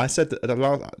 I said that the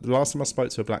last time I spoke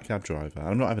to a black cab driver,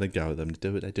 I'm not having a go at them.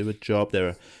 They do a job.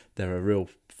 They're a real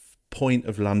point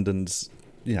of London's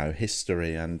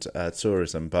history and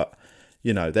tourism. But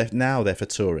they're for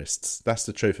tourists. That's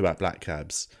the truth about black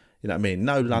cabs. You know what I mean?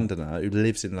 No Londoner who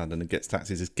lives in London and gets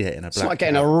taxis is getting a black cab. It's like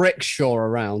getting a rickshaw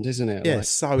around, isn't it? Yeah, it's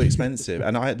so expensive.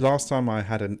 And last time I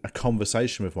had a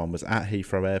conversation with one was at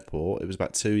Heathrow Airport. It was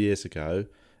about 2 years ago.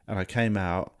 And I came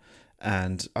out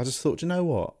and I just thought, do you know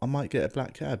what? I might get a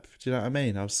black cab. Do you know what I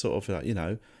mean? I was sort of like,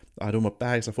 I had all my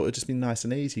bags. I thought it'd just be nice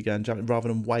and easy going jump rather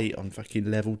than wait on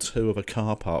fucking level 2 of a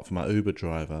car park for my Uber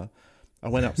driver. I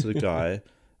went up to the guy and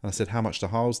I said, "How much to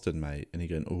Harlesden, mate?" And he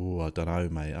going, "Oh, I don't know,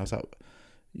 mate." I was like,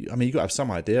 I mean, you got to have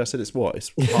some idea. I said, "It's what? It's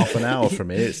half an hour from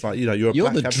here." It's like, you're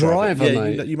the driver, yeah,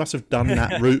 mate. you must have done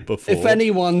that route before. If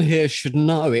anyone here should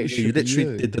know, it should you literally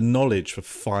be you. did the knowledge for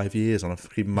 5 years on a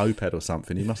fucking moped or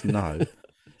something. You must know.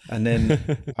 And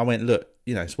then I went, "Look,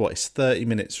 it's 30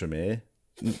 minutes from here.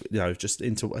 Just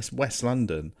into West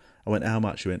London." I went, "How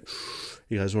much?"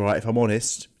 He goes, "All right, if I'm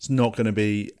honest, it's not going to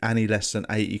be any less than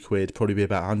 80 quid, probably be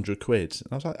about 100 quid.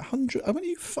 And I was like, 100? I mean, are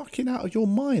you fucking out of your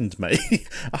mind, mate?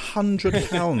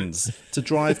 £100 to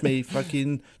drive me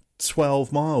fucking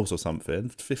 12 miles or something,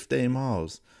 15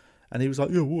 miles. And he was like,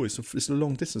 "Yeah, well, it's a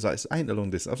long distance." Like, it ain't a long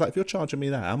distance. I was like, "If you're charging me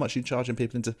that, how much are you charging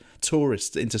people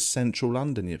tourists into central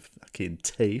London, you fucking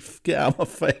thief? Get out of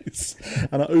my face."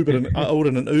 And I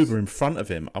ordered an Uber in front of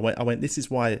him. I went, "This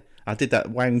is why," I did that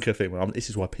wanker thing where this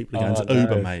is why people are going to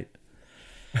Uber, mate.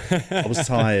 I was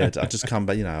tired. I'd just come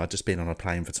back, I'd just been on a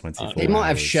plane for 24 hours. He might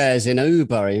have shares in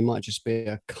Uber. He might just be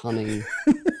a cunning...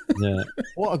 Yeah.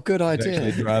 What a good idea.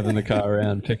 Actually driving the car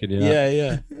around, picking you up.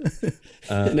 Yeah.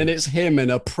 And then it's him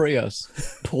in a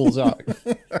Prius pulls up.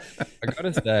 I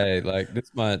gotta say,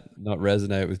 this might not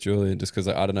resonate with Julian just because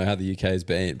I don't know how the UK's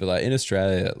been, but in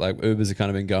Australia, Ubers have kind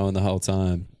of been going the whole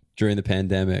time during the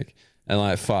pandemic.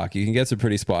 And fuck, you can get some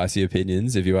pretty spicy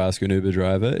opinions if you ask an Uber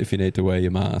driver if you need to wear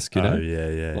your mask, Oh,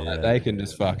 yeah. They can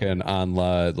just fucking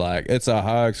unload, it's a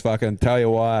hoax, fucking tell you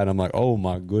why. And I'm like, oh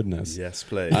my goodness. Yes,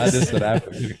 please.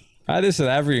 I just an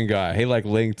African guy. He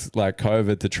linked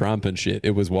COVID to Trump and shit.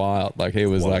 It was wild. He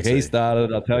was he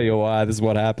started, I'll tell you why, this is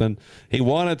what happened. He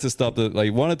wanted to stop he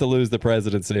wanted to lose the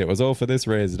presidency. It was all for this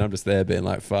reason. I'm just there being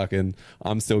fucking,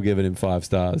 I'm still giving him 5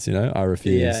 stars, I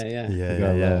refuse.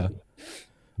 Yeah.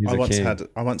 I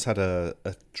once had an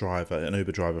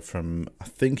Uber driver from, I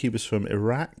think he was from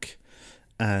Iraq,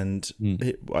 and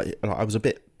I was a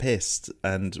bit pissed.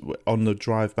 And on the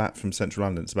drive back from central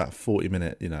London, it's about a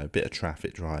 40-minute, bit of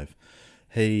traffic drive.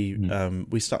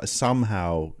 we started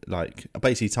somehow, like,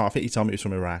 basically, I think he told me he was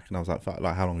from Iraq, and I was like, fuck,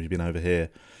 like, how long have you been over here?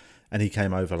 And he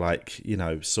came over, like, you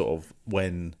know, sort of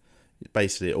when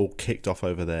basically it all kicked off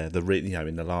over there, you know,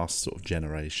 in the last sort of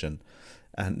generation.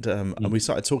 And we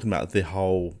started talking about the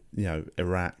whole, you know,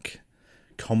 Iraq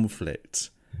conflict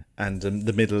and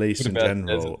the Middle East in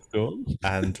general.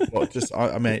 And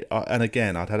and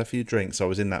again, I'd had a few drinks. So I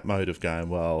was in that mode of going,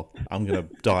 well, I'm going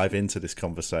to dive into this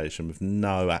conversation with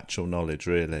no actual knowledge,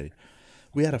 really.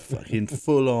 We had a fucking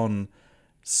full-on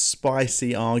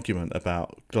spicy argument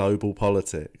about global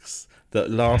politics that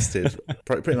lasted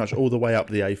pretty much all the way up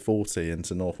the A40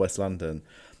 into northwest London.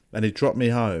 And he dropped me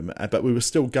home, but we were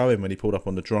still going when he pulled up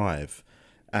on the drive.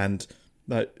 And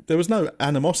like, there was no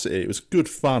animosity. It was good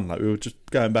fun. Like, we were just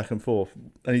going back and forth.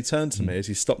 And he turned to me as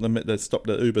he stopped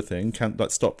the Uber thing,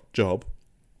 stop job,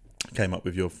 came up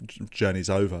with your journey's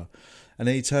over. And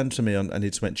then he turned to me and he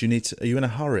just went, are you in a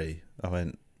hurry? I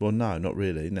went, well, no, not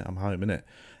really. No, I'm home, innit?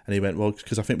 And he went, well,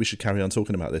 because I think we should carry on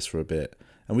talking about this for a bit.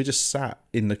 And we just sat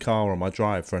in the car on my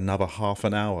drive for another half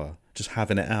an hour, just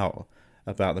having it out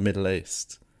about the Middle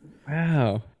East.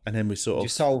 Wow. And then we sort of... You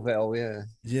solve it all, yeah.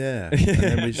 Yeah.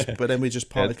 But then we just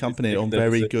parted company on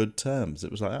very good terms.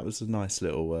 It was like, that was a nice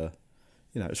little...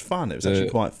 you know, it was fun. It was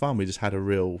actually quite fun. We just had a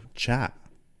real chat.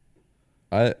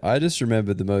 I just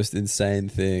remembered the most insane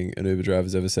thing an Uber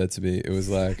driver's ever said to me. It was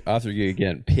like, after you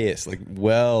getting pissed, like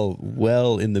well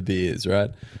in the beers,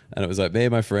 right? And it was like me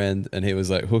and my friend, and he was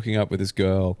like hooking up with this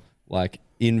girl, like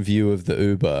in view of the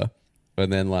Uber.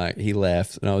 And then like he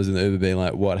left, and I was in the Uber being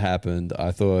like, what happened?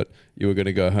 I thought you were going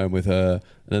to go home with her.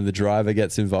 And then the driver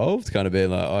gets involved, kind of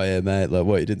being like, oh yeah, mate, like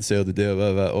what, you didn't seal the deal,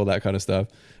 blah, blah, all that kind of stuff.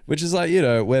 Which is like, you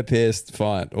know, we're pissed,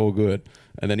 fine, all good.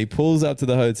 And then he pulls up to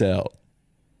the hotel.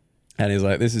 And he's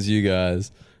like, this is you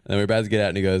guys. And we're about to get out,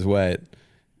 and he goes, wait,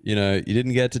 you know, you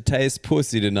didn't get to taste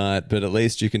pussy tonight, but at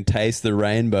least you can taste the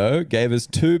rainbow. Gave us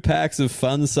 2 packs of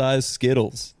fun-sized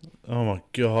Skittles. Oh, my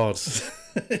God.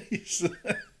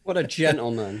 What a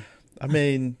gentleman. I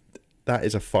mean, that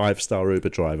is a 5-star Uber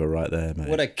driver right there, mate.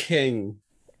 What a king.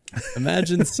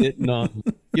 Imagine sitting on,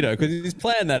 you know, because he's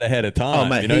planned that ahead of time. Oh,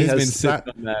 mate, you know, he's been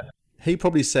sitting on that. He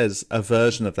probably says a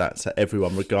version of that to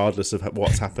everyone, regardless of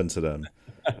what's happened to them.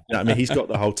 You know, I mean, he's got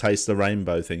the whole taste the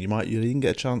rainbow thing. You didn't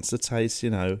get a chance to taste,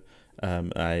 you know,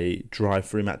 a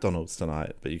drive-through McDonald's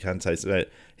tonight, but you can taste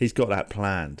it. He's got that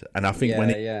planned, and I think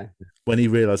when he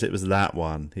realised it was that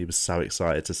one, he was so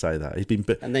excited to say that.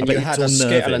 And then you had a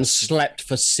Skittle and slept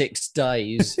for 6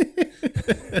 days.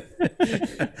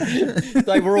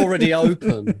 They were already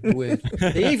open.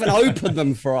 He even opened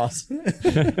them for us.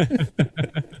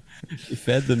 He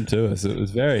fed them to us. It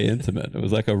was very intimate. It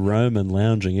was like a Roman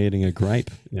lounging, eating a grape.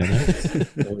 You know,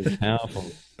 it was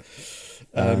powerful.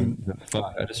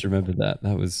 Fuck, I just remembered that.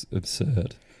 That was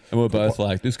absurd. And we're both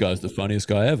like, this guy's the funniest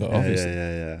guy ever, obviously.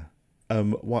 Yeah.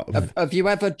 Have you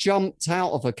ever jumped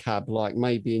out of a cab, like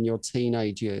maybe in your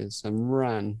teenage years, and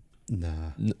ran?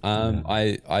 Nah.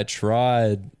 I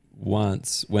tried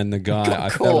once when the guy I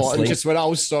fell asleep and just went,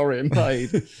 oh, sorry, and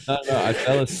paid. No, I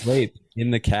fell asleep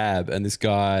in the cab, and this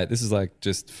guy, this is like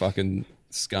just fucking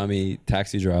scummy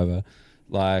taxi driver,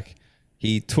 like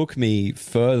he took me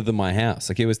further than my house.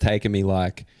 Like he was taking me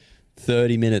like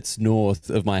 30 minutes north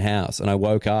of my house, and I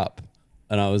woke up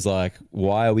and I was like,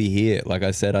 why are we here? Like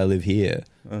I said, I live here.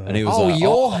 And he was like,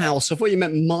 your house. I thought you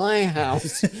meant my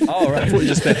house. Oh, right. I thought you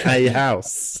just meant a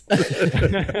house.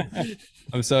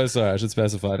 I'm so sorry. I should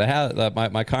specify the house.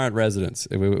 Like my current residence.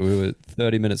 We were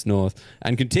 30 minutes north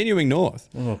and continuing north.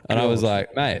 And I was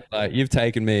like, mate, like you've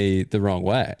taken me the wrong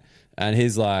way. And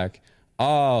he's like,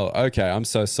 oh, okay, I'm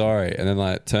so sorry. And then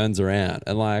like turns around,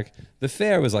 and like the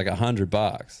fare was like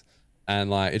 $100, and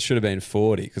like it should have been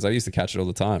 40 because I used to catch it all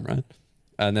the time, right?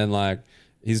 And then like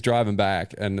he's driving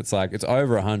back, and it's like it's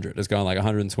over 100. It's going like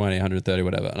 120, 130,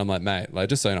 whatever. And I'm like, mate, like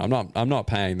just so you know, I'm not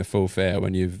paying the full fare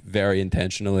when you've very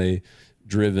intentionally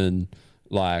driven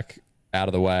like out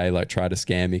of the way, like try to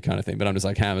scam me kind of thing. But I'm just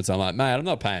like hammered, so I'm like, mate, I'm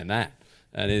not paying that.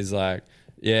 And he's like,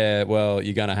 yeah, well,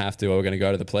 you're gonna have to, or we're gonna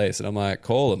go to the police. And I'm like,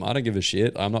 call him. I don't give a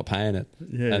shit. I'm not paying it.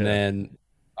 Then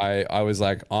I was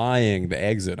like eyeing the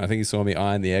exit. I think he saw me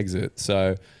eyeing the exit,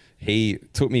 so he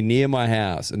took me near my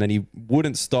house, and then he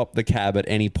wouldn't stop the cab at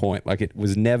any point. Like it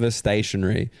was never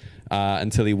stationary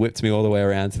until he whipped me all the way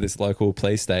around to this local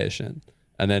police station.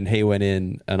 And then he went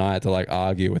in, and I had to like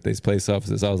argue with these police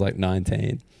officers. I was like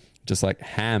 19, just like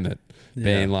hammered,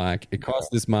 being like, it cost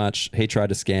this much. He tried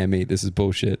to scam me. This is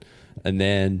bullshit. And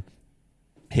then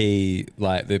he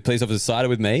like, the police officers sided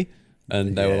with me,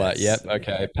 and they were like, yep,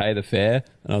 okay, pay the fare.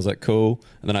 And I was like, cool.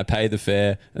 And then I paid the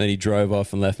fare, and then he drove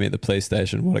off and left me at the police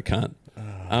station. What a cunt.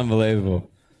 Unbelievable.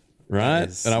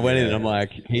 right? And I went in and I'm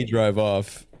like, he drove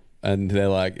off, and they're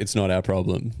like, it's not our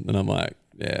problem. And I'm like,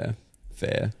 yeah,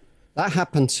 fair. That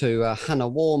happened to Hannah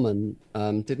Warman,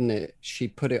 didn't it? She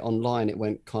put it online. It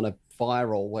went kind of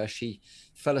viral where she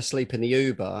fell asleep in the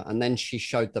Uber and then she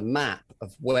showed the map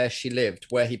of where she lived,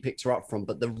 where he picked her up from,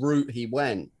 but the route he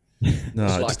went. No,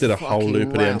 I just did a whole loop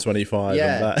of the M25.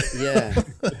 Yeah,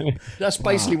 yeah. That's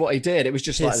basically what he did. It was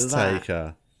just like that.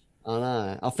 Taker. I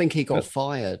know. I think he got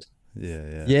fired.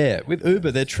 Yeah. With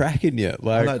Uber, they're tracking you.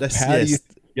 Like, how do you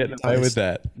get away with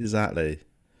that? Exactly.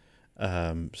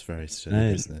 It's very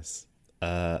silly business.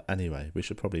 Anyway, we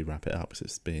should probably wrap it up because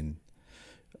it's been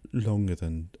longer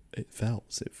than it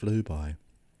felt. It flew by.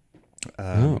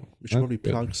 We should probably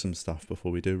plug some stuff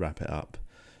before we do wrap it up.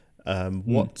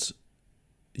 What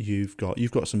you've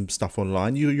got some stuff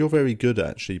online. You're very good at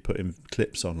actually putting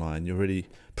clips online. You're really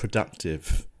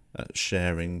productive at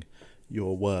sharing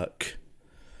your work.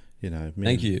 You know,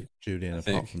 Thank you. Julian,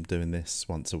 apart from doing this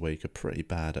once a week, are pretty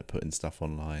bad at putting stuff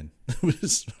online. We're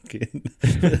just fucking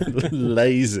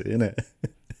lazy, innit?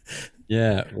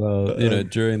 Yeah, well, but,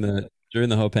 during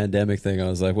the whole pandemic thing, I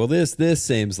was like, well, this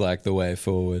seems like the way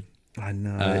forward. I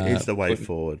know it is the way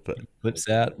forward, but clips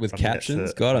out with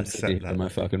captions. God, I'm sick of my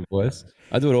fucking voice.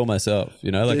 I do it all myself.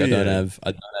 I don't have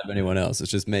anyone else.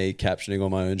 It's just me captioning all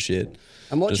my own shit.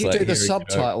 And what do you do the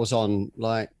subtitles on?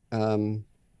 Like,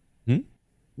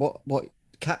 What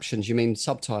captions? You mean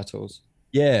subtitles?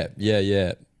 Yeah.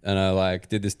 And I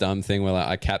did this dumb thing where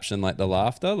I caption the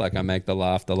laughter, I make the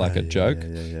laughter a joke.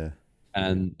 Yeah.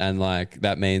 And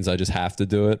that means I just have to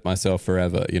do it myself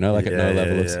forever. At no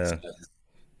level of success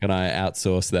can I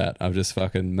outsource that. I've just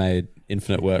fucking made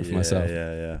infinite work for myself.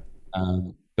 Yeah.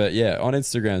 But yeah, on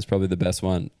Instagram is probably the best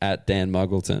one, at Dan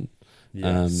Muggleton.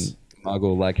 Yes.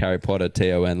 Muggle like Harry Potter,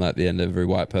 TON like the end of every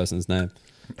white person's name.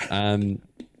 And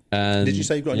did you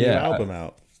say you've got a new album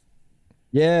out?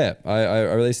 Yeah, I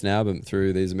released an album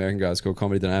through these American guys called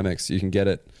Comedy Dynamics. You can get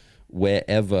it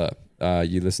wherever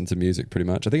you listen to music, pretty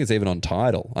much. I think it's even on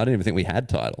Tidal. I didn't even think we had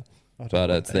Tidal,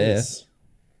 but it's there.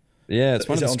 Yeah, it's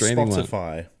one of the streaming ones.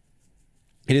 Spotify?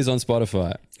 It is on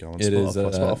Spotify. Go on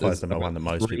Spotify. Spotify is the one that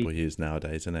most people use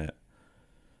nowadays, isn't it?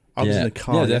 I was in a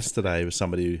car yesterday with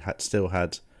somebody who still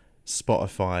had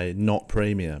Spotify not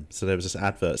premium, so there was just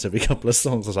adverts every couple of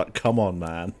songs. I was like, come on,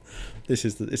 man, it's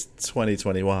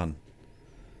 2021.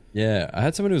 Yeah, I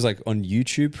had someone who was on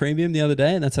YouTube Premium the other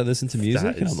day, and that's how I listen to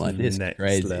music. And I'm like, this next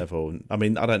crazy level. I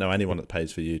mean, I don't know anyone that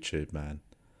pays for YouTube, man.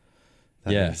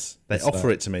 They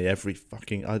offer it to me every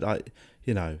fucking.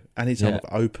 Anytime I've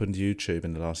opened YouTube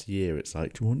in the last year, it's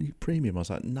like, do you want premium? I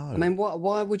was like, no. I mean,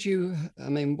 why would you? I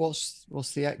mean, what's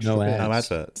the extra? No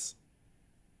adverts.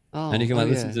 Oh, and you can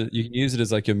listen to. You can use it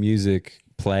as your music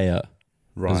player,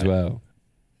 as well.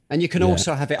 And you can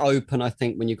also have it open, I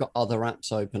think, when you've got other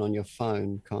apps open on your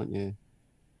phone, can't you?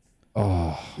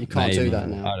 Oh, you can't do that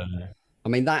now. I don't know. I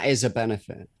mean, that is a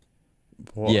benefit.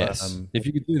 Yes, if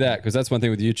you could do that, because that's one thing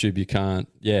with YouTube, you can't.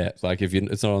 Yeah, if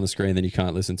it's not on the screen, then you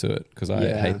can't listen to it. Because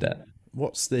I hate that.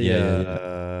 What's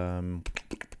the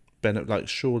benefit?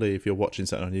 Surely, if you're watching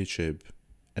something on YouTube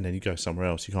and then you go somewhere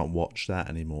else, you can't watch that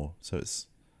anymore. So it's.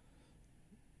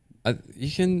 You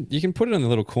can put it in the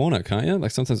little corner, can't you?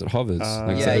 Sometimes it hovers.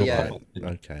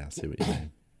 Okay, I see what you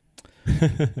mean.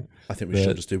 I think we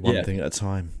should just do one thing at a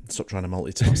time. Stop trying to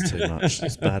multitask too much.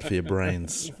 It's bad for your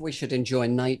brains. We should enjoy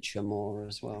nature more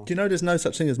as well. Do you know there's no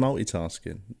such thing as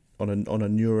multitasking on a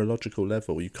neurological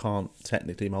level? You can't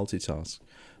technically multitask.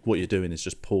 What you're doing is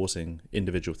just pausing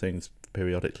individual things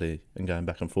periodically and going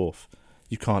back and forth.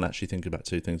 You can't actually think about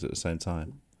two things at the same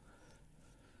time.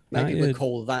 Maybe we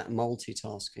call that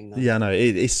multitasking. Though. Yeah, no,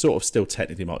 it's sort of still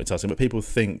technically multitasking, but people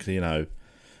think, you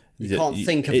can't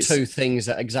think of two things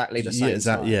at exactly the same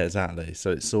time. Yeah, exactly.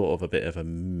 So it's sort of a bit of a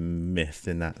myth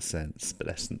in that sense. But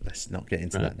let's not get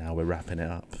into that now. We're wrapping it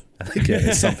up. And again,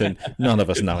 it's something none of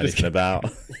us know anything about.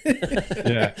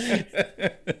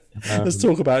 Let's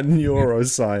talk about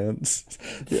neuroscience.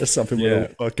 It's something we'll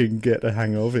fucking get a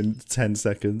hang of in 10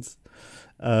 seconds.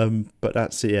 But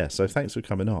that's it. Yeah. So thanks for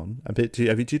coming on. Do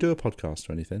you do a podcast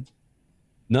or anything?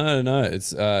 No.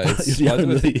 It's you're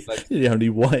the only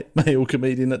white male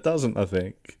comedian that doesn't, I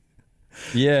think.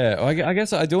 Yeah, I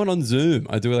guess I do it on Zoom.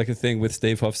 I do a thing with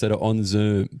Steve Hofstetter on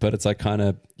Zoom, but it's kind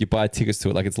of you buy tickets to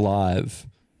it it's live,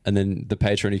 and then the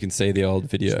Patreon you can see the old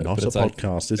video. It's not a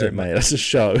podcast, is it, mate? That's a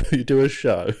show. You do a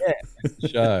show. Yeah, it's a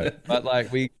show.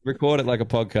 But we record it like a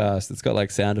podcast. It's got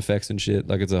sound effects and shit.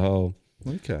 It's a whole.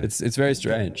 Okay. It's very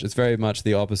strange. It's very much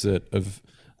the opposite of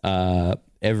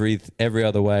every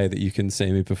other way that you can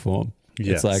see me perform.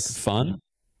 Yes. It's fun,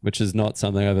 which is not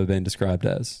something I've ever been described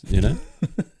as,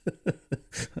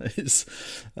 guys.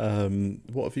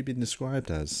 What have you been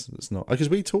described as? It's not because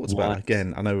we talked about it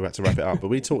again. I know we're about to wrap it up, but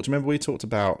remember we talked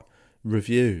about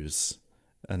reviews,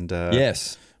 and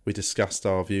yes, we discussed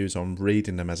our views on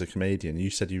reading them as a comedian. You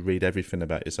said you read everything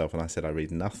about yourself, and I said I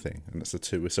read nothing, and that's the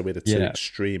two. So we're the two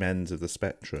extreme ends of the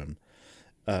spectrum.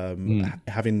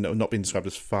 Having not been described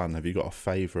as fun, have you got a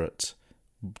favourite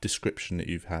description that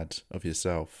you've had of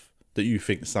yourself that you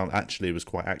think actually was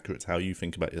quite accurate to how you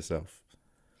think about yourself?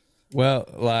 Well,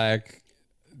 like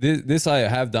this I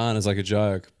have done as like a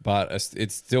joke, but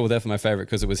it's still definitely my favorite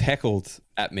because it was heckled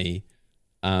at me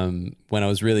when I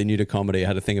was really new to comedy. I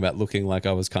had to think about looking like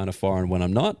I was kind of foreign when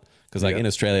I'm not, because like in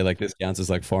Australia, like this counts as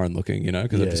like foreign looking, you know,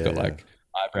 because I've just got like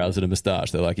eyebrows and a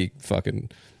moustache. They're like, he's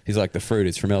like the fruit.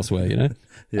 He's from elsewhere, you know.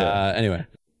 Anyway,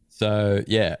 so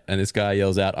and this guy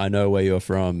yells out, "I know where you're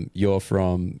from. You're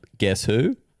from guess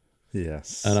who?"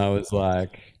 Yes. And I was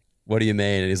like, "What do you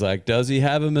mean?" And he's like, "Does he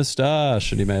have a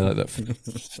moustache?" And he made like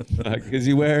that. Like, is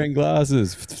he wearing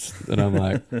glasses? And I'm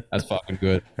like, that's fucking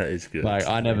good. That is good. Like,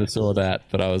 I never saw that,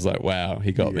 but I was like, wow,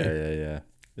 he got me. Yeah.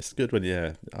 It's good when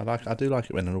I do like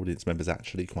it when an audience member's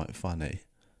actually quite funny.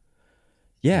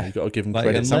 Yeah, you've got to give them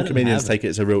credit. Some comedians take it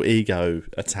as a real ego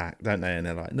attack, don't they? And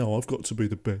they're like, "No, I've got to be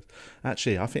the best."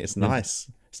 Actually, I think it's nice.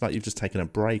 It's like you've just taken a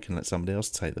break and let somebody else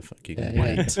take the fucking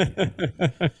weight.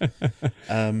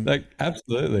 Like,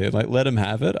 absolutely. Like, let them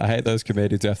have it. I hate those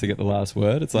comedians who have to get the last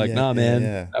word. It's like, nah,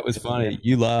 man, that was funny.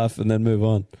 You laugh and then move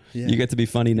on. Yeah. You get to be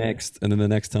funny next, and then the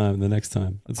next time, and the next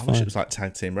time. It's fine. Wish it was like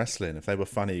tag team wrestling. If they were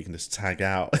funny, you can just tag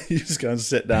out. You just go and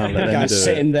sit down. Let them do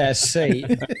sit it. in their seat.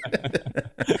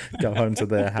 Go home to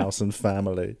their house and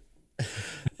family.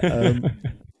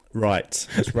 Right,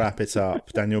 let's wrap it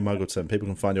up. Daniel Muggleton. People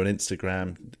can find you on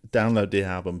Instagram. Download the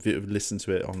album. Listen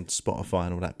to it on Spotify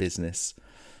and all that business.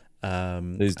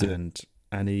 Please do. And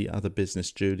any other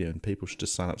business, Julian. People should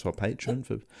just sign up to our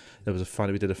Patreon.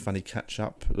 We did a funny catch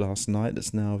up last night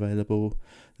that's now available.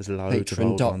 There's loads of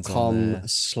old ones on there.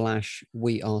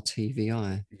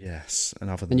 Patreon.com/WeAreTVI. Yes, and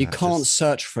other than and you that, can't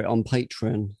search for it on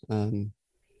Patreon.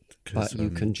 But you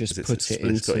can just put it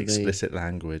into it's got explicit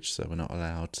language, so we're not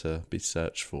allowed to be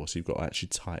searched for. So you've got to actually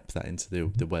type that into the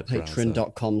web browser.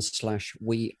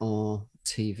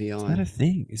 Patreon.com/WeAreTVI. Is that a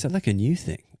thing? Is that like a new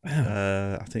thing?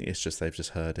 Wow. I think it's just they've just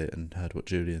heard it and heard what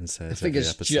Julian says. I think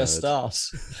it's just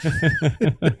us.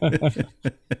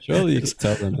 Surely you can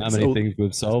tell them how many things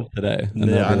we've solved today.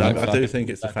 I do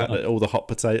think it's the fact that all the hot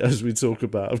potatoes we talk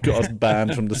about have got us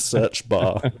banned from the search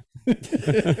bar.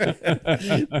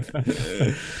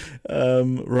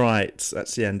 Right,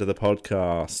 that's the end of the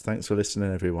podcast. Thanks for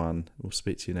listening, everyone. We'll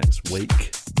speak to you next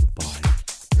week. Bye.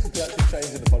 You're actually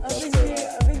changing the podcast.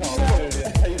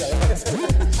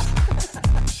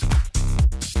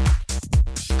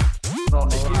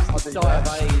 Die of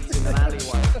AIDS in an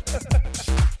alleyway.